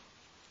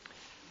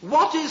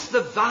 what is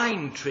the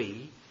vine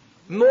tree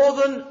more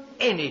than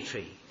any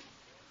tree,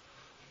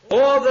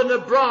 or than a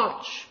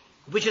branch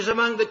which is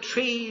among the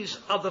trees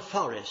of the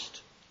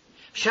forest?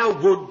 Shall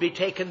wood be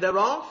taken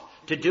thereof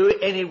to do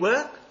any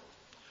work?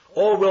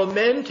 Or will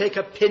men take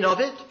a pin of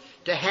it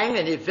to hang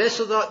any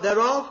vessel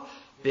thereof?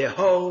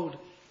 Behold,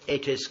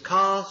 it is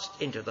cast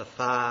into the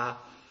fire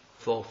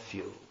for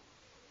fuel.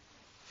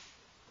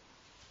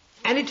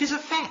 And it is a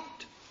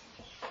fact.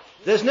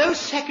 There's no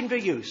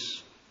secondary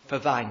use for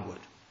vine wood.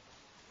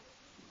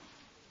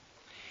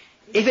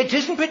 If it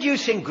isn't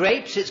producing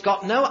grapes, it's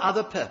got no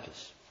other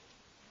purpose.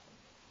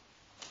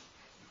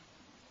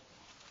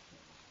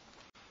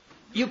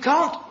 You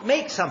can't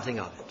make something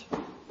of it.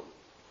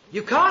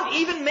 You can't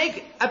even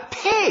make a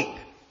pig.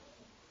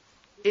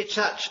 It's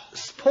such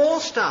poor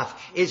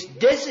stuff. It's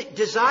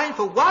designed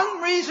for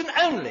one reason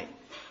only,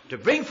 to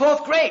bring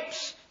forth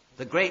grapes,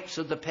 the grapes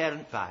of the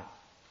parent vine.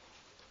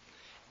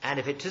 And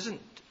if it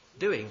isn't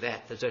doing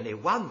that, there's only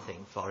one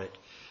thing for it,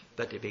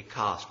 but to be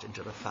cast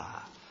into the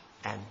fire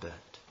and burnt.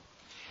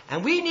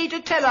 And we need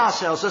to tell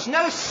ourselves there's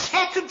no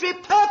secondary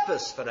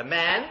purpose for a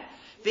man,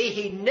 be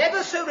he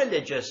never so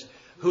religious,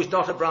 who's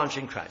not a branch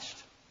in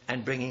Christ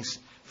and bringing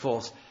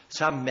forth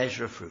some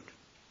measure of fruit.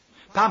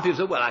 Some people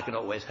say, well, I can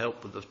always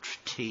help with the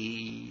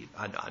tea.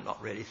 I'm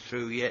not really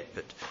through yet,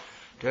 but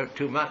don't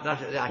too much.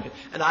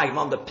 And I'm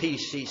on the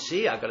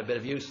PCC. I've got a bit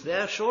of use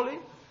there, surely.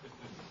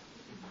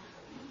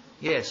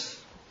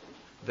 Yes,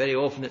 very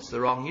often it's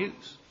the wrong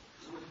use.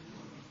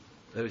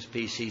 Those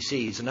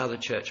PCCs and other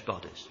church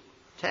bodies.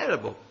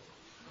 Terrible.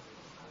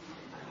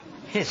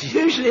 It's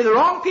usually the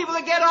wrong people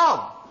that get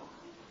on.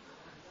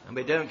 And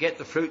we don't get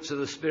the fruits of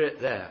the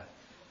Spirit there.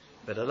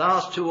 But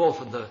alas, too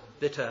often the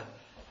bitter,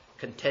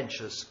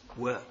 contentious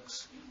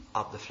works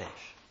of the flesh.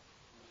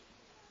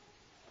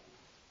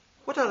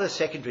 What other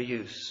secondary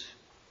use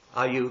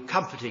are you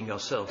comforting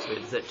yourself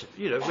with that,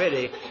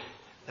 really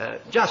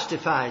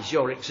justifies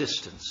your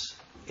existence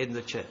in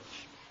the church?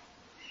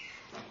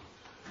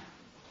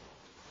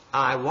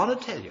 I want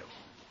to tell you,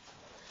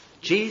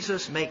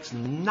 Jesus makes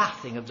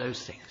nothing of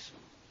those things.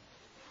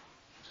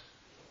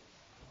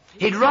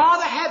 He'd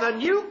rather have a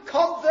new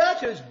convert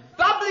who's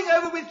bubbling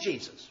over with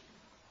Jesus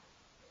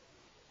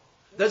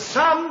than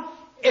some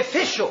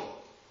official,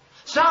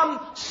 some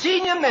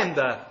senior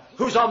member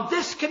who's on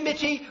this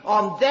committee,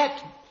 on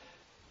that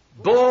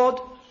board,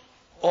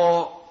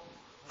 or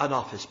an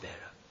office bearer.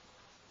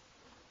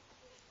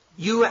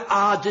 You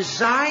are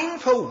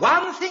designed for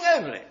one thing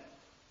only.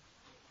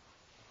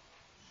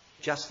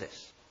 Just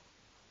this.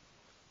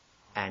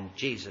 And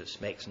Jesus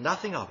makes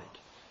nothing of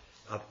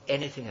it, of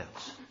anything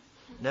else.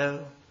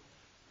 No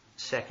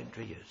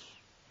secondary use.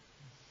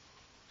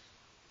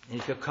 And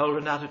if you're cold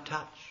and out of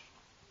touch,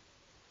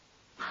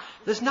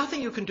 there's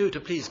nothing you can do to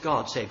please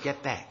God save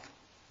get back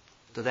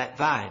to that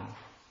vine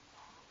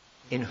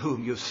in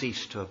whom you've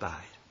ceased to abide.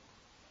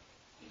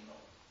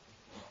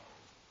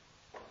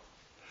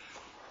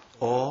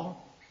 Or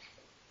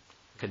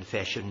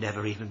confession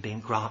never even been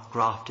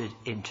grafted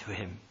into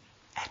him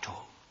at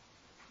all.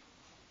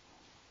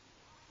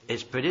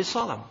 It's pretty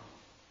solemn.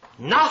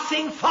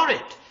 Nothing for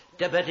it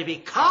but to be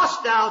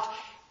cast out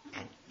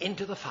and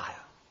into the fire.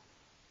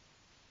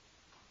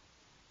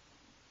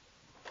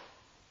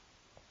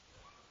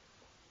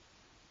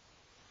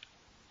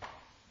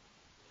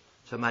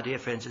 So, my dear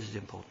friends, this is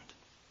important.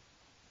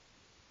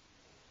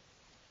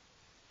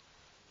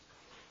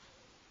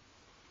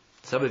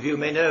 Some of you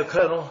may know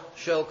Colonel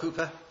Shirl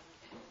Cooper.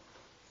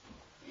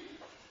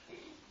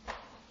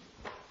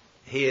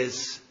 He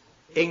is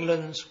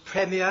England's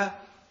premier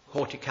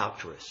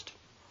horticulturist.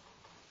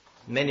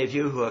 Many of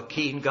you who are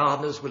keen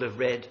gardeners will have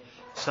read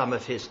some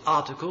of his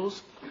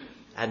articles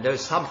and know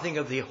something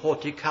of the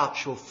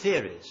horticultural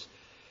theories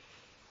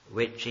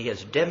which he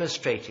is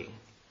demonstrating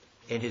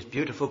in his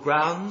beautiful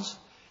grounds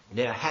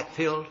near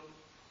Hatfield,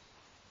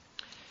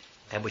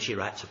 and which he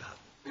writes about.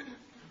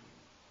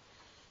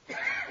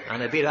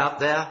 And I've been out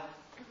there,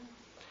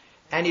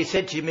 and he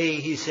said to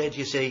me, he said,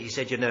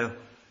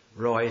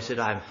 Roy, he said,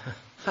 I'm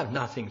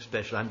nothing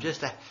special. I'm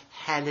just a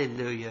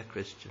hallelujah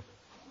Christian.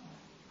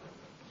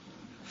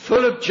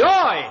 Full of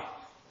joy,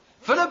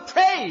 full of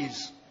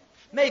praise.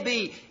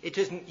 Maybe it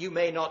isn't, you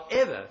may not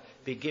ever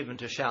be given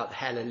to shout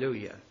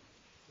hallelujah,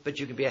 but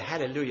you can be a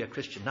hallelujah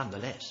Christian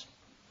nonetheless.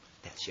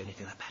 That's the only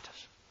thing that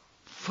matters.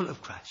 Full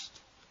of Christ,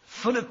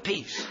 full of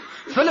peace,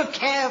 full of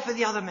care for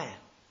the other man.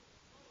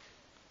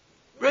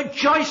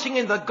 Rejoicing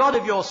in the God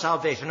of your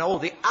salvation. All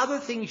the other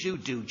things you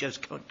do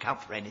just don't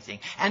count for anything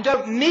and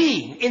don't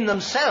mean in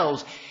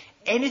themselves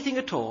anything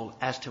at all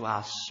as to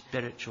our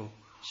spiritual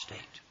state.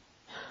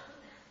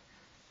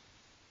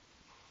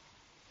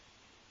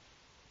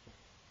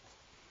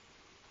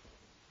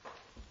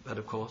 But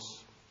of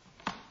course,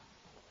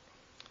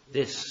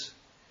 this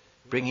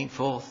bringing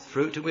forth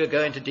fruit, and we'll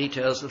go into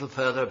details a little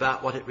further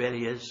about what it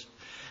really is.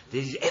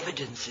 These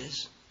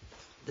evidences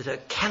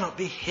that cannot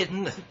be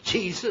hidden of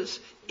Jesus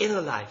in a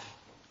life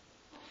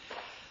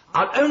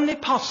are only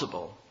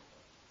possible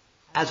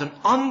as an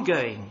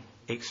ongoing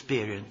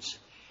experience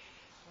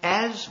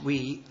as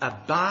we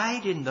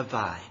abide in the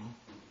vine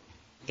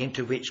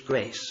into which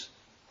grace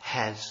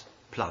has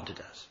planted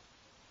us.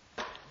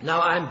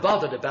 Now, I'm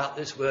bothered about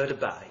this word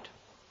abide.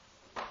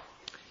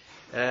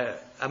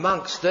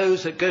 Amongst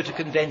those that go to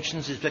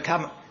conventions, it's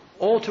become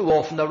all too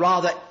often a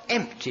rather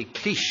empty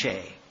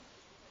cliche.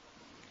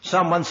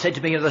 Someone said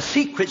to me, the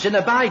secret's in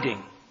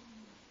abiding.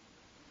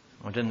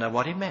 I didn't know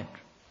what he meant.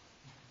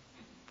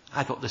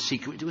 I thought the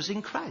secret was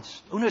in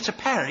Christ. Oh no, it's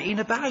apparently in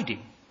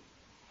abiding.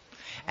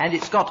 And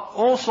it's got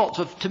all sorts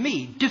of, to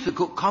me,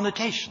 difficult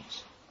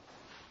connotations.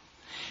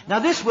 Now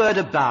this word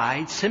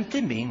abide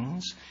simply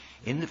means,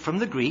 from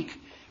the Greek,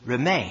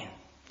 remain.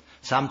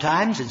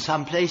 Sometimes, in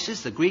some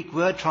places, the Greek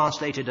word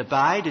translated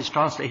abide is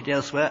translated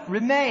elsewhere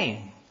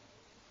remain.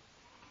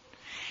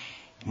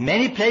 In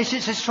many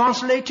places it's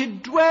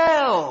translated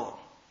dwell.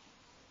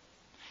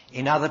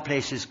 In other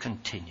places,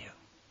 continue.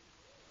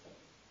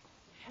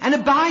 And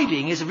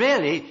abiding is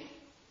really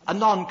a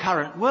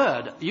non-current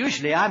word.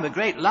 Usually I'm a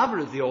great lover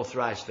of the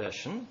Authorized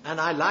Version, and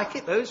I like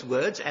it, those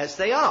words as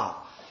they are.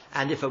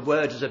 And if a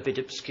word is a bit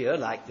obscure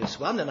like this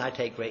one, then I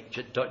take great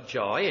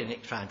joy in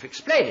trying to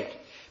explain it.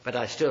 But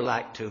I still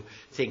like to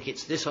think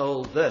it's this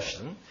old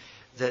version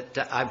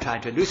that I'm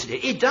trying to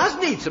elucidate. It does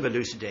need some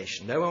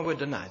elucidation, no one would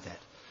deny that.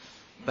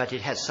 But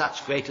it has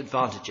such great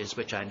advantages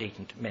which I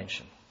needn't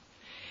mention.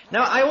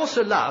 Now, I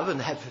also love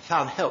and have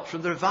found help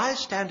from the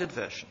Revised Standard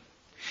Version.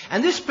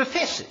 And this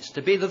professes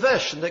to be the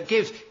version that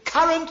gives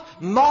current,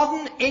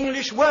 modern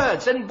English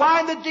words. And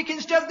why in the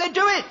dickens don't they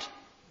do it?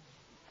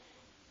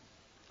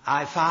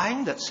 I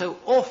find that so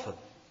often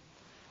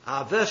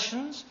our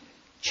versions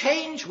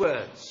change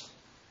words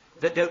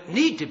that don't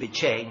need to be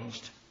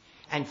changed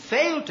and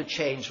fail to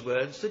change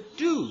words that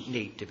do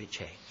need to be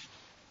changed.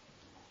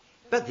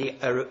 But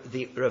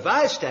the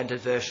Revised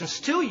Standard Version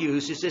still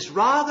uses this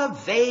rather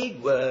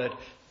vague word,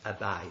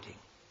 abiding.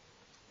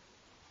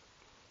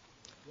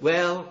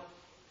 Well,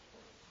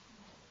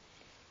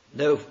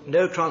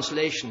 no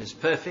translation is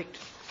perfect.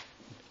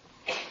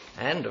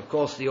 And, of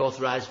course, the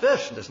authorized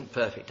version isn't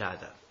perfect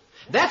either.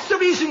 That's the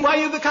reason why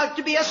you've got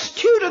to be a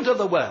student of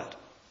the Word.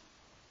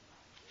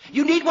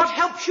 You need what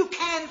helps you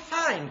can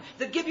find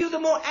that give you the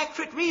more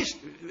accurate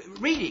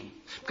reading.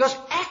 Because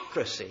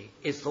accuracy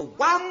is the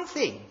one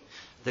thing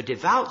the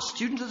devout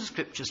student of the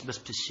Scriptures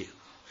must pursue.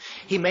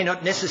 He may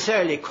not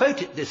necessarily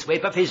quote it this way,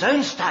 but for his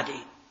own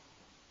study.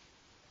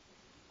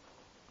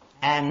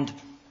 And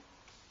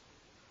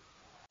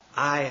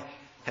I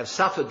have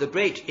suffered the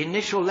great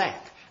initial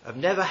lack of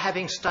never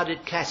having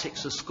studied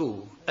classics at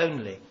school,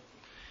 only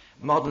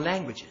modern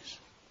languages.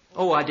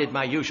 Oh, I did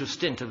my usual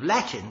stint of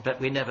Latin, but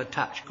we never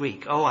touched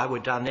Greek. Oh, I would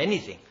have done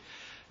anything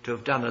to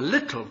have done a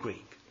little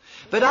Greek.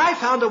 But I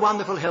found a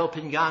wonderful help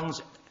in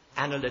Young's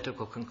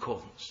Analytical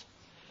Concordance.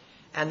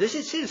 And this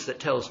it is that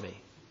tells me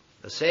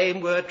the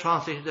same word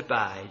translated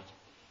abide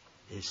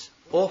is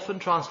often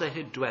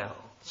translated dwell,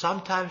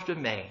 sometimes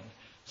remain,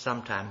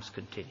 sometimes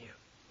continue.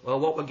 Well,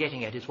 what we're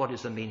getting at is what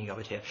is the meaning of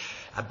it here.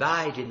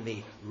 Abide in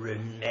me,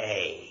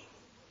 remain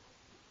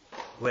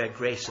where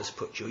grace has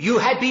put you. You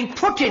had been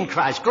put in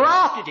Christ,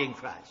 grafted in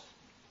Christ.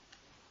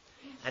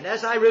 And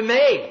as I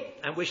remain,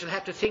 and we shall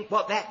have to think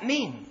what that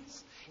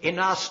means in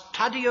our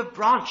study of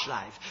branch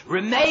life,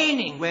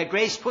 remaining where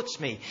grace puts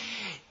me,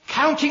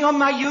 counting on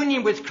my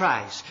union with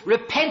Christ,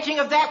 repenting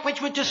of that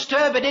which would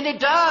disturb it, and it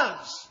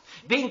does,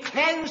 being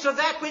cleansed of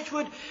that which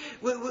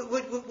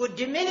would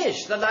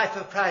diminish the life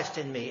of Christ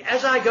in me.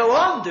 As I go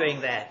on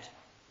doing that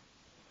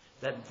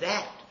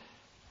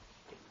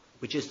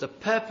which is the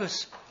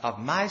purpose of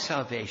my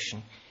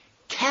salvation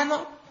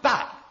cannot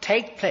but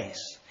take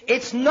place.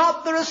 It's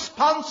not the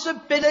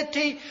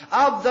responsibility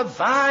of the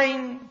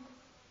vine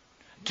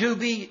to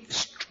be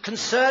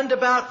concerned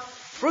about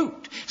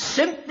fruit,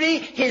 simply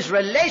his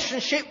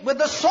relationship with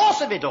the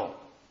source of it all.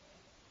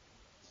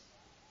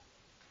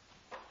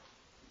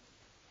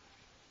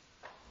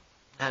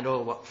 And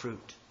all what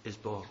fruit is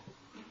born.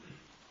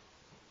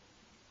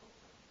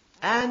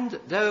 And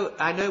though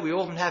I know we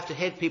often have to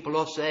head people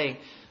off saying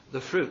the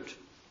fruit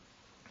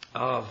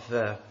of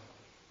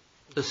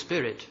the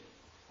Spirit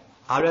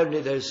are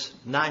only those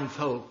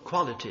ninefold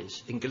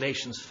qualities in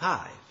Galatians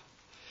 5,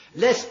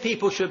 lest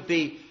people should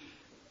be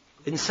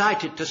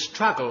incited to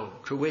struggle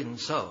to win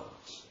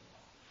souls.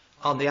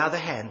 On the other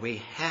hand, we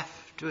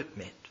have to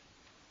admit,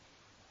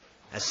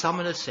 as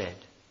someone has said,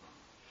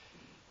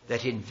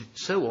 that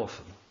so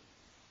often,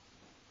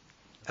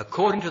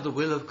 according to the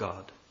will of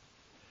God,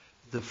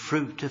 the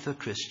fruit of a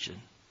Christian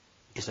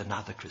is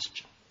another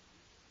Christian.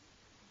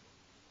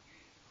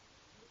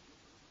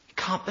 It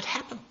can't but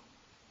happen.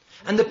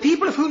 And the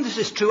people of whom this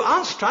is true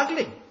aren't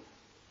struggling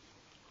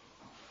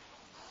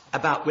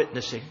about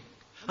witnessing,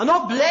 are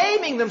not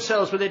blaming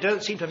themselves when they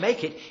don't seem to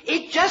make it.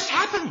 It just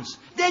happens.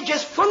 They're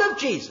just full of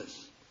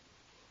Jesus.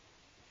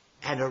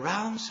 And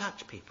around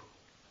such people,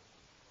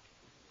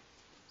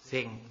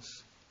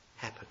 things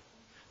happen.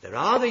 There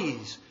are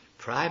these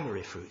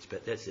primary fruits,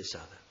 but there's this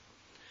other.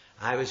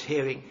 I was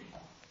hearing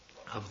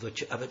of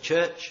a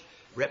church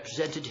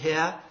represented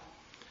here,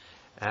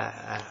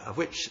 of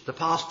which the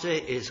pastor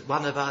is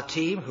one of our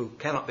team who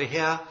cannot be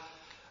here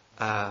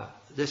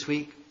this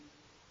week.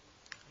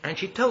 And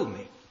she told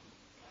me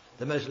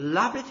the most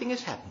lovely thing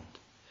has happened.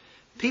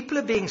 People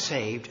are being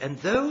saved, and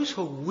those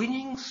who are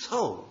winning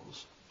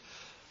souls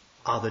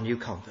are the new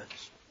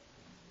converts.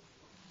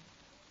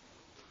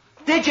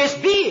 They're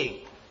just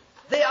being.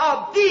 They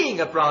are being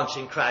a branch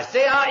in Christ.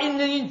 They are in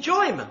the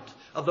enjoyment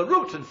of the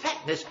root and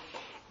fatness.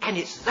 And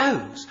it's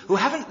those who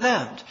haven't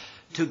learned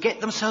to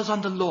get themselves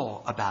under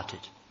law about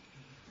it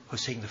who are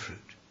seeing the fruit.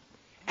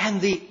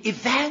 And the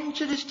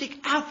evangelistic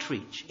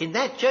outreach in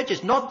that church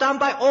is not done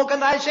by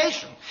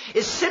organization.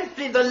 It's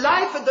simply the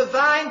life of the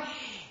vine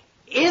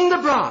in the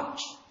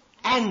branch.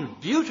 And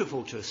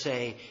beautiful to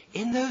say,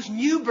 in those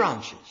new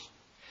branches.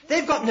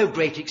 They've got no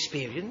great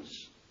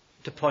experience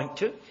to point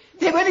to.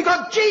 They've only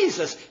got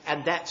Jesus.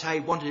 And that's how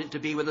he wanted it to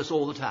be with us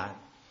all the time.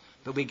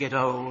 But we get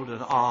old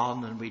and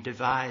on, and we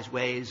devise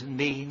ways and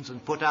means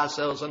and put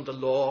ourselves under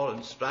law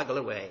and struggle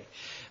away.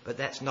 But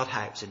that's not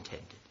how it's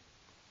intended.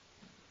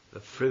 The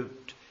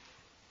fruit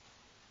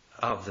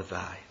of the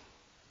vine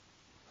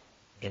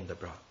in the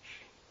branch,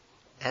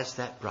 as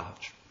that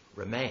branch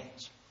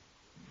remains,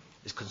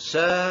 is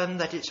concerned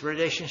that its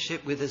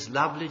relationship with his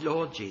lovely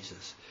Lord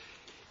Jesus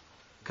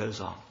goes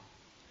on.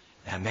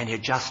 There are many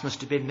adjustments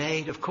to be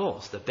made, of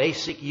course. The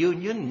basic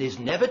union is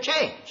never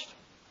changed.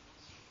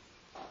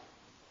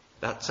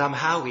 But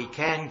somehow we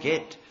can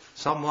get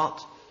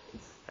somewhat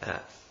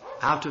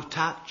out of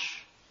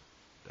touch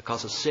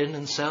because of sin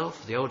and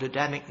self, the old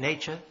Adamic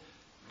nature.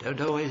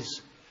 Don't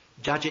always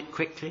judge it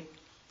quickly.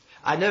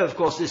 I know, of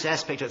course, this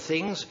aspect of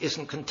things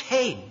isn't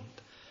contained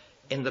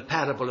in the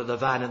parable of the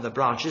vine and the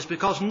branches,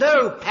 because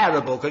no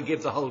parable could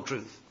give the whole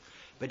truth.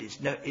 But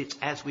it's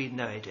as we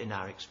know it in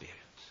our experience.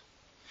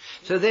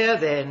 So there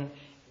then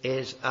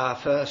is our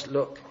first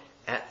look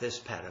at this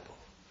parable.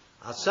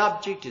 Our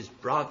subject is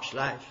branch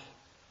life.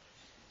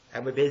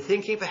 And we've been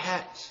thinking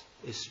perhaps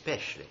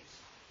especially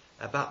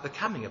about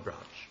becoming a branch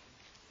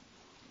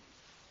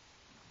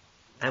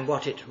and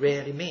what it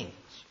really means.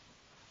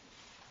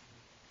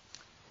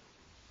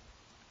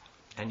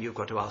 And you've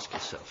got to ask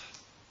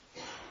yourself,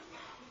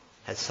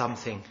 has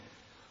something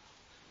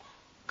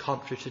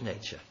contrary to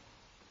nature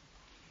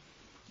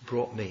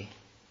brought me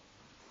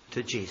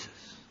to Jesus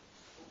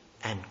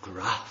and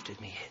grafted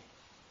me in?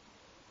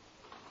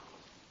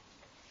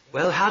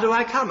 Well, how do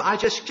I come? I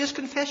just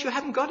confess you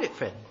haven't got it,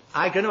 friend.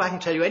 I don't know I can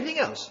tell you anything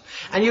else.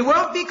 And you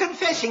won't be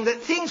confessing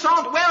that things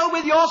aren't well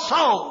with your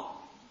soul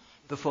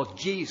before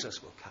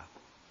Jesus will come.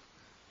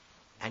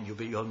 And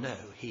you'll know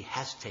he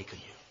has taken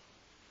you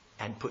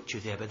and put you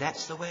there. But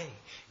that's the way.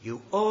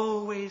 You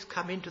always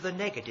come into the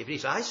negative. At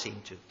least I seem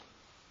to.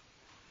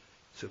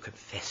 Through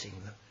confessing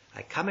them.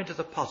 I come into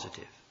the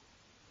positive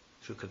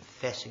through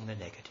confessing the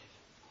negative.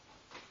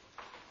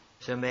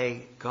 So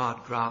may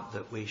God grant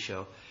that we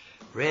shall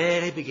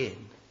really begin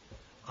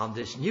on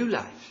this new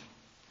life.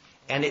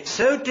 And it's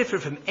so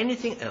different from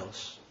anything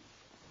else.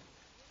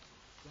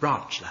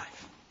 Branch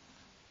life.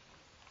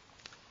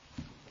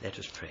 Let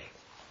us pray.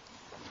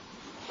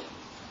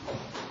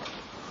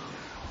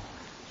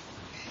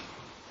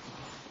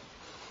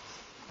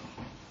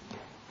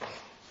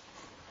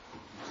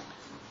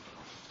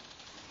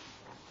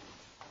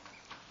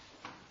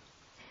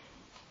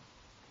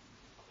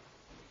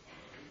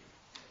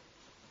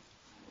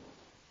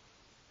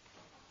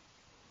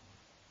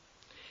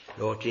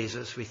 Lord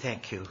Jesus, we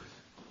thank you.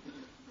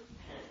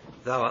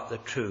 Thou art the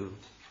true,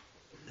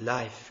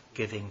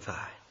 life-giving vine.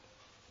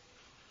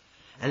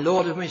 And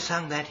Lord, when we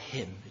sang that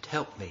hymn, it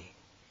helped me.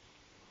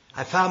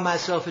 I found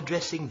myself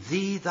addressing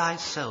thee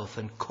thyself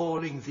and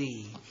calling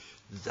thee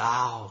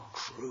thou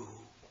true,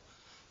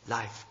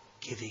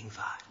 life-giving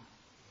vine.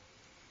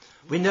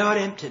 We know our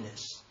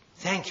emptiness.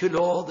 Thank you,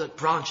 Lord, that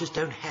branches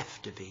don't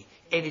have to be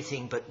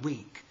anything but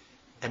weak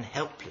and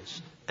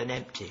helpless and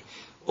empty.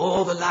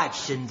 All the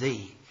life's in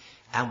thee.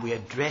 And we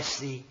address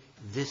thee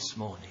this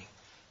morning,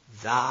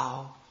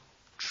 thou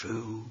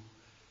true,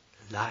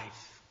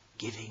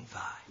 life-giving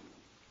vine.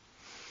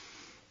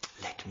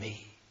 Let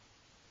me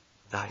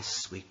thy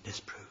sweetness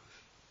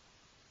prove.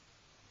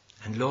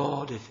 And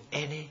Lord, if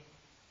any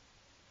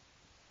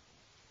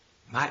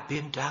might be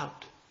in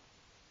doubt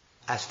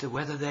as to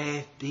whether they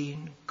have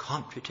been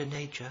contrary to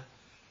nature,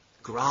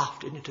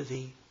 grafted into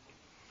thee,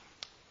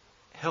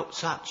 help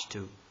such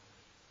to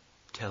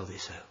tell thee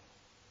so.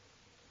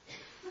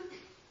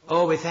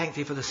 Oh, we thank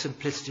thee for the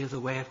simplicity of the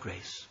way of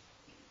grace.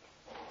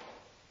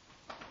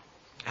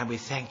 And we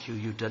thank you,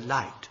 you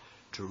delight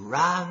to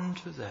run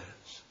to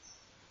those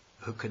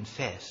who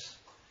confess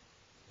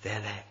their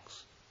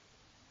lacks,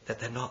 that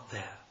they're not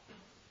there.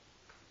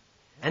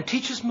 And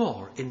teach us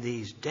more in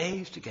these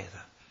days together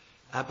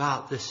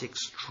about this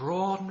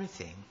extraordinary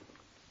thing,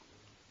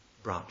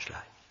 branch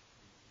life.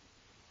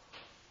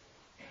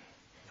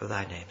 For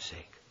thy name's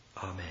sake.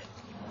 Amen.